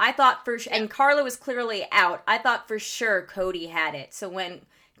wrong, I thought for sure, and Carla was clearly out, I thought for sure Cody had it. So when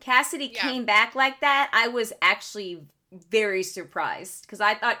Cassidy came back like that, I was actually very surprised because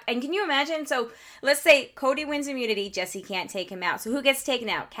I thought, and can you imagine? So let's say Cody wins immunity, Jesse can't take him out. So who gets taken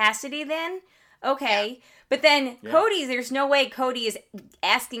out? Cassidy then? Okay. Yeah. But then Cody, there's no way Cody is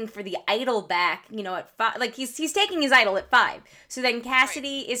asking for the idol back, at 5. Like he's taking his idol at 5. So then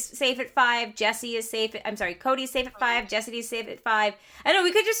Cassidy is safe at 5, Jesse is safe at, Cody is safe at 5, Jesse is safe at 5. I know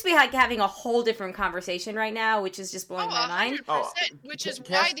we could just be like having a whole different conversation right now, which is just blowing my mind. Which is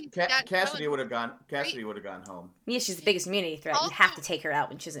why Cassidy would have gone home. Yeah, she's the biggest immunity threat. Also, you have to take her out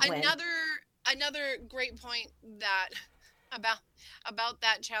when she doesn't win. Another great point that about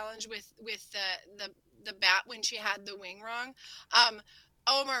that challenge with the bat when she had the wing wrong.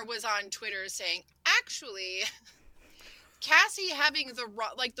 Omar was on Twitter saying, actually, Cassie having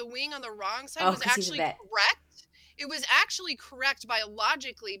the wing on the wrong side was actually correct. It was actually correct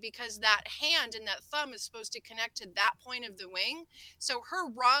biologically because that hand and that thumb is supposed to connect to that point of the wing. So her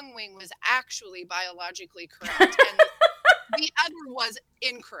wrong wing was actually biologically correct. And the other was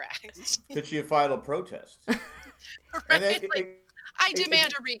incorrect. Did she file a protest? Right? I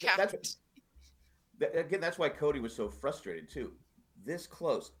demand a recount. That's why Cody was so frustrated too. This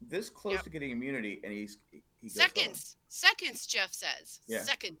close to getting immunity, and he goes seconds. Jeff says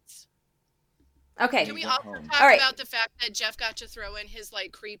seconds. Okay. Can we also talk about the fact that Jeff got to throw in his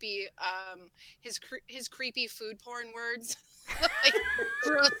creepy, his creepy food porn words, like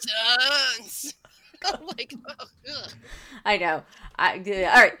croissants. I know. All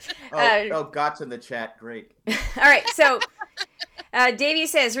right. Gott's in the chat. Great. All right. So, Davey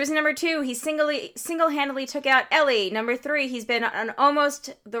says, reason number 2, he single-handedly took out Ellie. Number 3, he's been on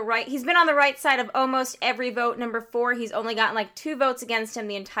the right side of almost every vote. Number 4, he's only gotten 2 votes against him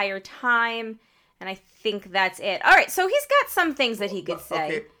the entire time. And I think that's it. All right. So he's got some things that he could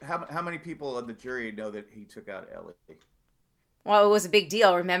say. Okay. How many people on the jury know that he took out Ellie? Well, it was a big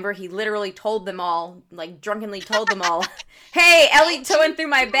deal, remember? He literally told them all, drunkenly told them all, hey, Ellie went through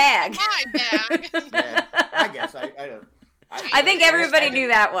my bag. My bag. Yeah, I guess. I don't. I think everybody knew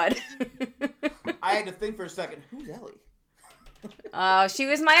that one. I had to think for a second, who's Ellie? Oh, she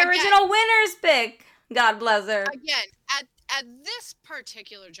was my original winner's pick. God bless her. Again, at this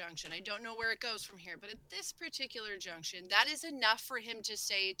particular junction, I don't know where it goes from here, but at this particular junction, that is enough for him to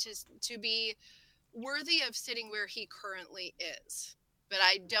say to be worthy of sitting where he currently is. But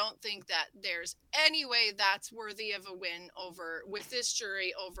I don't think that there's any way that's worthy of a win with this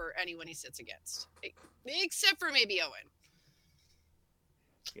jury over anyone he sits against, except for maybe Owen.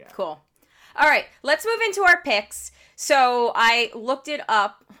 Yeah. Cool. All right, let's move into our picks. So I looked it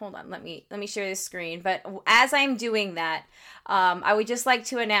up. Hold on, let me share this screen. But as I'm doing that, I would just like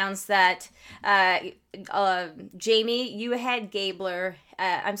to announce that Jamie, you had Gabler.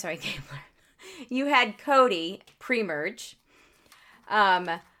 You had Cody pre-merge.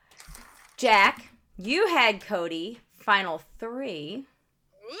 Jack, you had Cody final 3.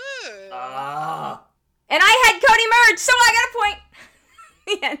 Ooh. And I had Cody merge, so I got a point.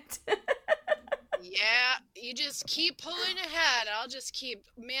 The end. Yeah, you just keep pulling ahead. I'll just keep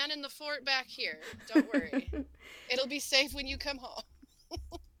manning the fort back here. Don't worry. It'll be safe when you come home.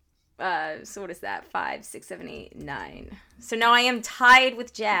 So what is that? 5, 6, 7, 8, 9. So now I am tied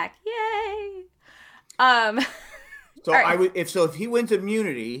with Jack. Yay! So right. If he wins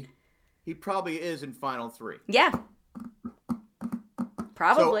immunity, he probably is in final 3. Yeah.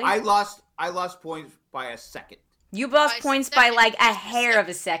 Probably. So I lost points by a second. You lost points by a hair of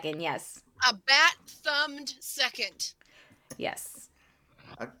a second, yes. A bat-thumbed second. Yes.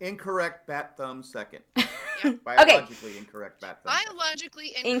 An incorrect bat-thumb second. Yeah. Biologically incorrect bat-thumb.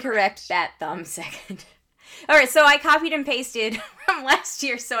 Biologically incorrect bat-thumb second. All right, so I copied and pasted from last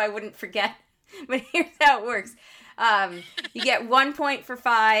year so I wouldn't forget. But here's how it works. You get 1 point for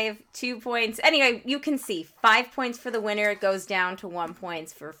 5, 2 points. Anyway, you can see 5 points for the winner. It goes down to 1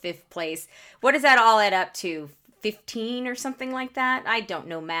 point for 5th place. What does that all add up to? 15 or something like that? I don't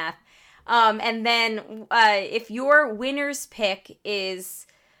know math. And then if your winner's pick is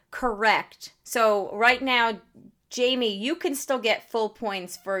correct, so right now, Jamie, you can still get full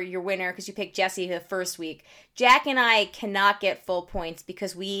points for your winner because you picked Jesse the first week. Jack and I cannot get full points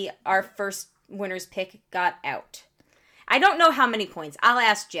because our first winner's pick got out. I don't know how many points. I'll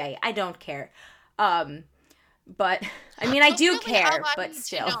ask Jay. I don't care. But, I mean, I do care, but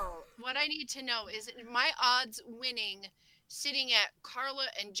still. what I need to know is my odds winning sitting at Carla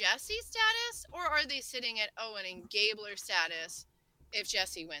and Jesse status, or are they sitting at Owen and Gabler status if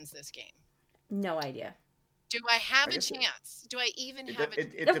Jesse wins this game? No idea. Do I have a chance? Do I even have a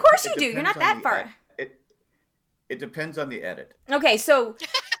chance? Of course you do. You're not that far. It depends on the edit. Okay, so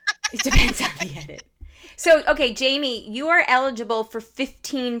it depends on the edit. So, okay, Jamie, you are eligible for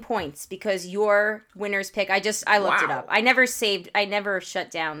 15 points because your winner's pick, I looked it up. I never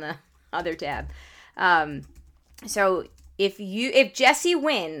shut down the other tab. So if Jesse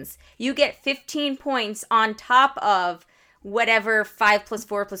wins, you get 15 points on top of whatever 5 plus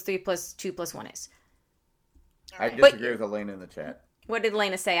 4 plus 3 plus 2 plus 1 is. Right. I disagree with Elena in the chat. What did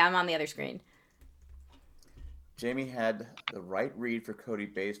Elena say? I'm on the other screen. Jamie had the right read for Cody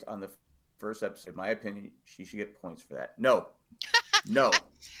based on the first episode. In my opinion, she should get points for that. No.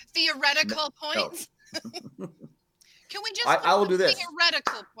 Theoretical points? No. Can we just I will do this.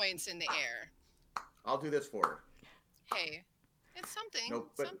 Theoretical points in the air? I'll do this for her. Hey, it's something. No,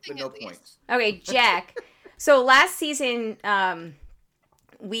 but no points. Okay, Jack. So last season,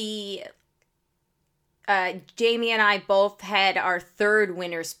 Jamie and I both had our third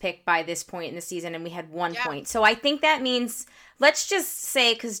winner's pick by this point in the season, and we had 1 point. So I think that means, let's just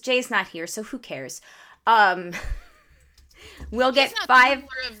say, because Jay's not here, so who cares? We'll get 5. The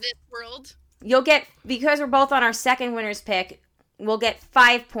ruler of this world. You'll get, because we're both on our second winner's pick, we'll get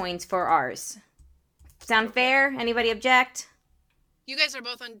 5 points for ours. Sound fair? Anybody object? You guys are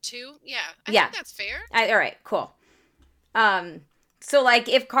both on 2? Yeah. I think that's fair. All right, cool. So, like,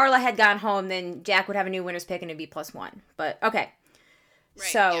 if Carla had gone home, then Jack would have a new winner's pick and it'd be +1. But, okay. Right,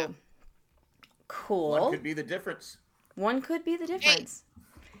 so, cool. One could be the difference. Hey,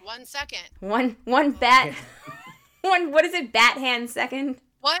 1 second. One bat. What is it? Bat hand second?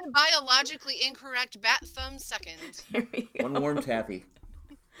 One biologically incorrect bat thumb second. One warm taffy.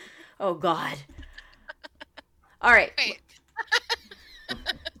 Oh, God. All right. Wait.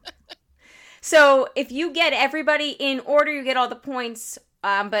 So if you get everybody in order, you get all the points.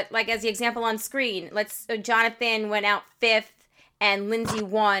 But like as the example on screen, Jonathan went out 5th and Lindsay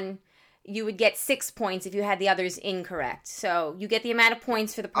won. You would get 6 points if you had the others incorrect. So you get the amount of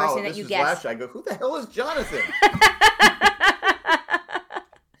points for the person that you guessed. I go, who the hell is Jonathan?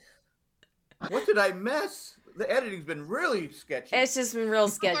 What did I miss? The editing's been really sketchy. It's just been real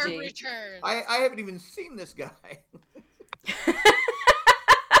sketchy. I haven't even seen this guy.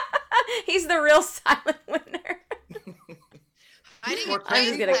 He's the real silent winner. I'm just going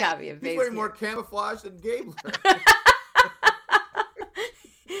to copy and paste. He's wearing more camouflage than Gabler.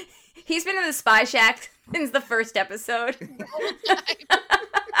 He's been in the Spy Shack since the first episode.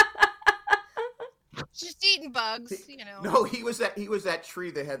 Just eating bugs, No, he was that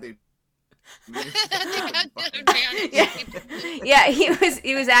tree that had the... yeah, he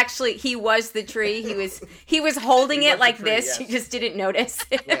was the tree. He was holding it like this. Yes. You just didn't notice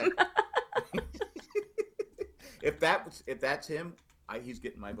him. Yeah. If that's him, he's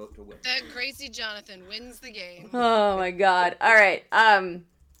getting my vote to win. That crazy Jonathan wins the game. Oh my God. All right.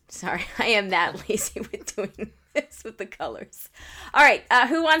 Sorry, I am that lazy with doing this with the colors. All right,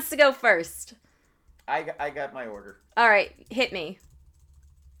 who wants to go first? I got my order. All right, hit me.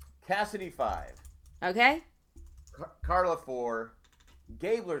 Cassidy 5. Okay. Carla 4.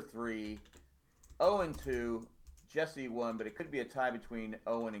 Gabler 3. Owen 2. Jesse 1. But it could be a tie between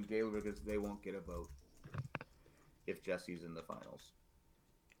Owen and Gabler because they won't get a vote if Jesse's in the finals.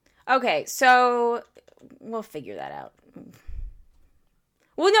 Okay, so we'll figure that out.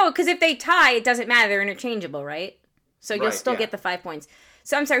 Well, no, because if they tie, it doesn't matter. They're interchangeable, right? So you'll still get the 5 points.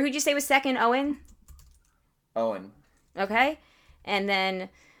 So I'm sorry, who'd you say was second? Owen? Owen. Okay. And then...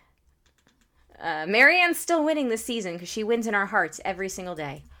 Marianne's still winning this season because she wins in our hearts every single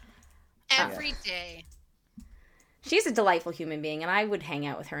day. Every day. She's a delightful human being, and I would hang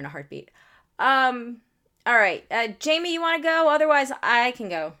out with her in a heartbeat. All right. Jamie, you want to go? Otherwise, I can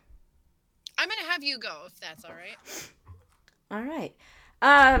go. I'm going to have you go, if that's all right. All right.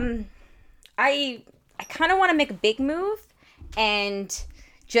 I kind of want to make a big move, and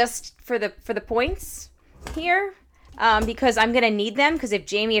just for the points here... because I'm going to need them, because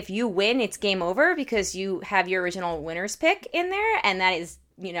if you win, it's game over, because you have your original winner's pick in there, and that is,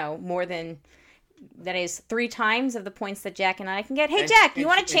 that is 3 times of the points that Jack and I can get. Hey, Jack, you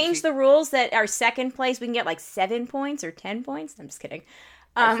want to change the rules that our second place, we can get like 7 points or 10 points? I'm just kidding.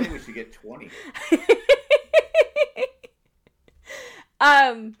 I think we should get 20.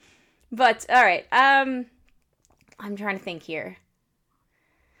 But, all right. I'm trying to think here.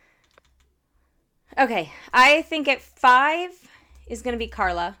 Okay, I think at 5 is going to be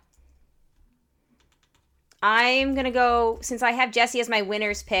Carla. I'm going to go, since I have Jessie as my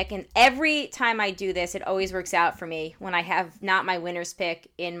winner's pick, and every time I do this, it always works out for me when I have not my winner's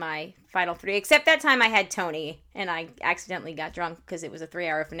pick in my final three, except that time I had Tony, and I accidentally got drunk because it was a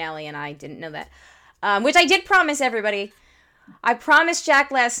 3-hour finale, and I didn't know that. Which I did promise everybody. I promised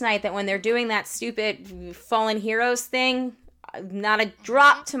Jack last night that when they're doing that stupid Fallen Heroes thing, not a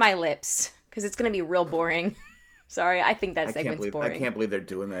drop to my lips, because it's going to be real boring. Sorry, I think that segment's boring. I can't believe they're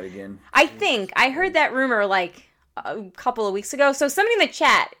doing that again. I heard that rumor like a couple of weeks ago. So somebody in the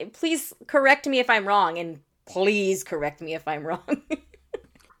chat, please correct me if I'm wrong, and please correct me if I'm wrong.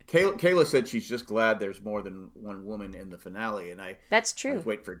 Kayla said she's just glad there's more than one woman in the finale, and that's true. I was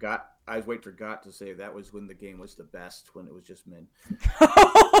waiting for Gott to say that was when the game was the best, when it was just men.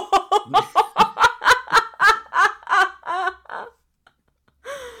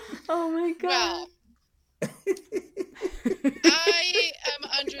 Oh my god. Well, I am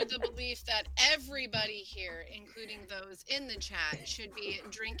under the belief that everybody here, including those in the chat, should be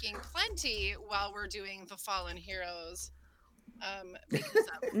drinking plenty while we're doing the Fallen Heroes.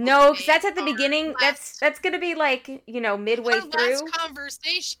 No, because that's at the beginning. That's going to be like, midway our through. Last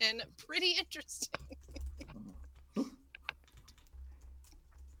conversation, pretty interesting.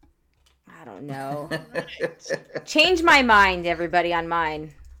 I don't know. Change my mind, everybody, on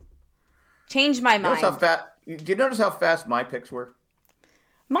mine. Change my mind. Did you notice how fast my picks were?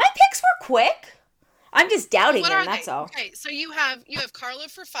 My picks were quick. I'm just doubting them, that's all. Okay, so you have Carla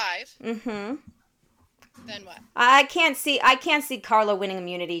for 5. Mm-hmm. Then what? I can't see Carla winning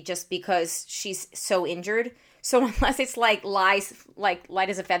immunity just because she's so injured. So unless it's like light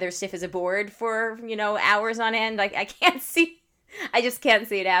as a feather, stiff as a board for, hours on end, I can't see. I just can't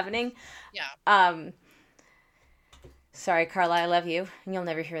see it happening. Yeah. Sorry, Carla, I love you, and you'll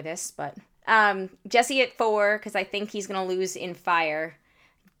never hear this, but Jesse at 4 because I think he's gonna lose in fire.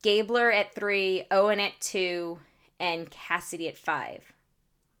 Gabler at 3, Owen at 2, and Cassidy at 5.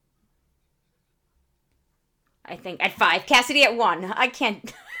 I think at 5. Cassidy at 1. I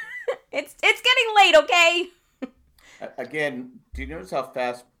can't. It's getting late, okay? Again, do you notice how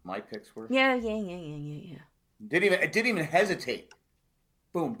fast my picks were? Yeah. Didn't even hesitate.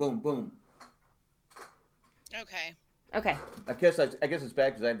 Boom, boom, boom. Okay. I guess it's bad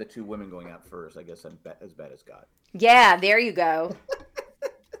because I have the 2 women going out first. I guess I'm as bad as God. Yeah, there you go.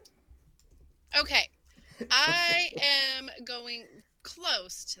 Okay. I am going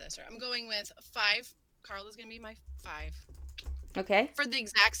close to this. I'm going with 5. Carla's going to be my 5. Okay. For the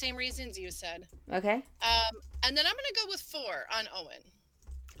exact same reasons you said. Okay. And then I'm going to go with 4 on Owen.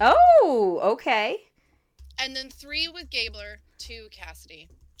 Oh, okay. And then 3 with Gabler, 2 Cassidy,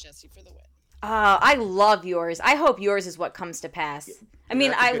 Jesse for the win. I love yours. I hope yours is what comes to pass. I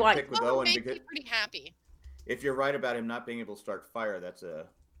mean, I want. Oh, make me pretty happy. If you're right about him not being able to start fire, that's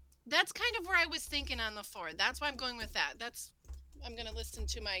kind of where I was thinking on the 4. That's why I'm going with that. I'm going to listen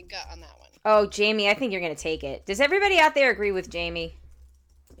to my gut on that one. Oh, Jamie, I think you're going to take it. Does everybody out there agree with Jamie?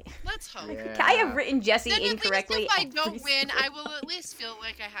 Let's hope. Yeah. I have written Jesse then incorrectly. If I don't win, I will at least feel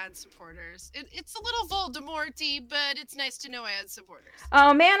like I had supporters. It's a little Voldemort-y, but it's nice to know I had supporters.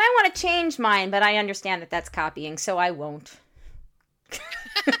 Oh, man, I want to change mine, but I understand that that's copying, so I won't.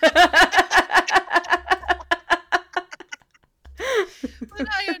 But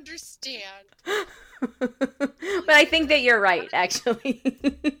I understand. But I think that you're right, actually.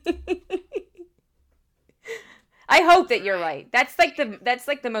 I hope that you're right. That's like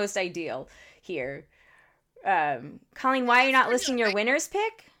the most ideal here. Colleen, why are you not listing your winner's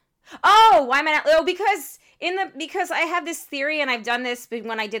pick? Oh, why am I not? Oh, because I have this theory, and I've done this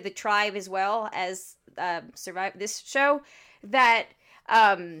when I did the Tribe as well as Survive this show, that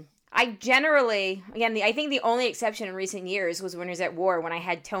I generally, again, I think the only exception in recent years was Winners at War, when I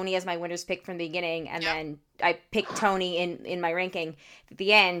had Tony as my winner's pick from the beginning, and then I picked Tony in my ranking at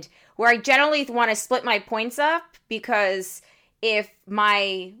the end, where I generally want to split my points up, because if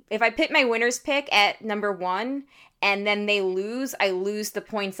I pick my winner's pick at number 1 and then they lose, I lose the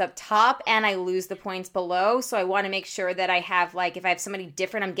points up top and I lose the points below. So I want to make sure that I have, like, if I have somebody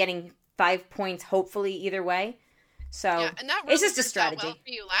different, I'm getting 5 points, hopefully, either way. So and that really it's just a strategy. Well for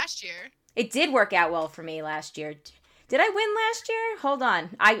you last year. It did work out well for me last year. Did I win last year? Hold on.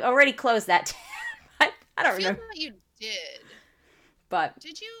 I already closed that tab. I don't remember. I feel like you did. But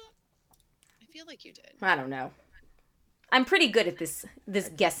did you? I feel like you did. I don't know. I'm pretty good at this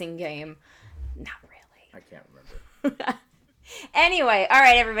guessing game. Not really. I can't remember. Anyway, all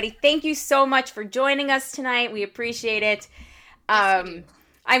right, everybody. Thank you so much for joining us tonight. We appreciate it. Yes,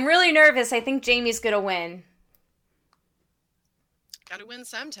 I'm really nervous. I think Jamie's going to win. Gotta win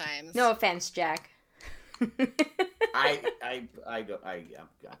sometimes. No offense, Jack. I'm fine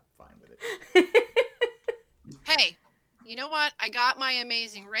with it. Hey, you know what? I got my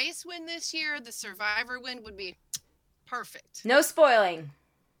Amazing Race win this year. The Survivor win would be perfect. No spoiling.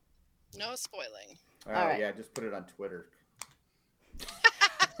 No spoiling. All right. Yeah, just put it on Twitter.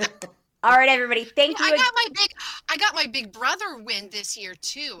 All right, everybody. Thank you. I got my big brother win this year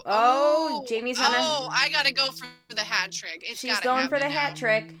too. Oh, Jamie's on I gotta go for the hat trick. She's going for the hat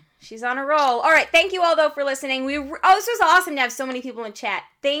trick. She's on a roll. All right. Thank you all though for listening. This was awesome to have so many people in chat.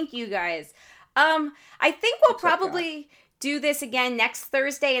 Thank you guys. I think we'll probably do this again next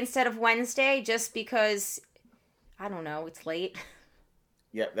Thursday instead of Wednesday, just because I don't know. It's late.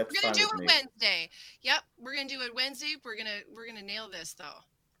 Yeah, that's fine. We're gonna do it Wednesday. Yep, we're gonna do it Wednesday. We're gonna nail this though.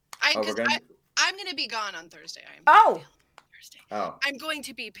 I'm gonna be gone on Thursday. Thursday. Oh. I'm going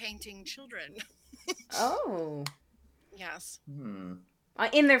to be painting children. Oh. Yes.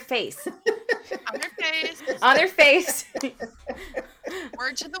 In their face. On their face. On their face.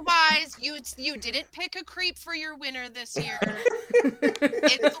 Word to the wise, you didn't pick a creep for your winner this year.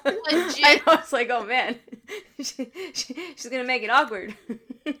 It's legit. I know, it's like, oh man, she's gonna make it awkward.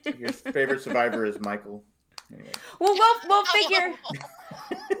 Your favorite survivor is Michael. Anyway. Well, we'll figure.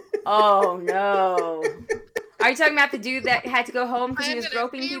 Oh no. Are you talking about the dude that had to go home because he was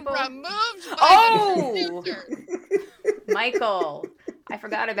groping people? Michael. I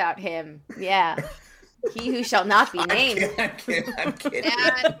forgot about him. Yeah. He who shall not be named. I'm kidding.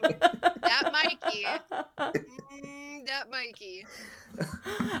 That Mikey. That Mikey.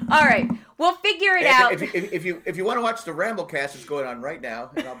 All right. We'll figure it out. If you want to watch the Ramblecast, it's going on right now,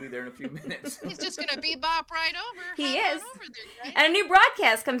 and I'll be there in a few minutes. He's just going to bebop right over. He is. And a new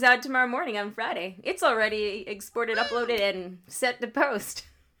broadcast comes out tomorrow morning on Friday. It's already exported, uploaded, and set to post.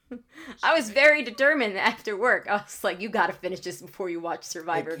 I was very determined after work. I was like, you got to finish this before you watch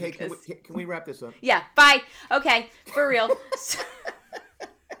Survivor. Hey, can we wrap this up? Yeah, bye. Okay, for real. You're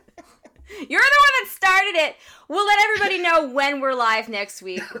the one that started it. We'll let everybody know when we're live next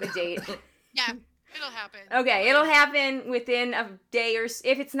week, the date. Yeah, it'll happen. Okay, it'll happen within a day or so.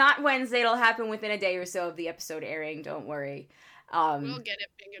 If it's not Wednesday, it'll happen within a day or so of the episode airing. Don't worry. We'll get it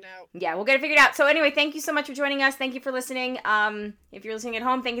figured out. Yeah, we'll get it figured out. So anyway, thank you so much for joining us. Thank you for listening. If you're listening at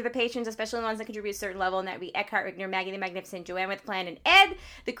home, thank you to the patrons, especially the ones that contribute a certain level, and that would be Eckhart, Rigner, Maggie the Magnificent, Joanne with the Plan, and Ed,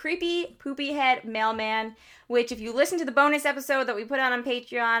 the creepy poopy head mailman, which if you listen to the bonus episode that we put on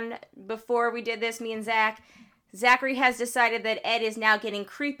Patreon before we did this, me and Zachary has decided that Ed is now getting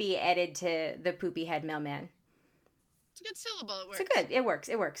creepy added to the poopy head mailman. It's a good syllable. It works. It's good.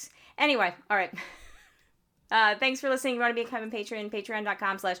 It works. Anyway, all right. Thanks for listening. If you want to become a patron,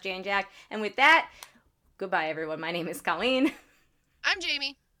 patreon.com/JayandJack. And with that, goodbye, everyone. My name is Colleen. I'm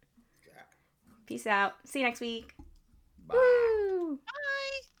Jamie. Peace out. See you next week. Bye. Woo. Bye.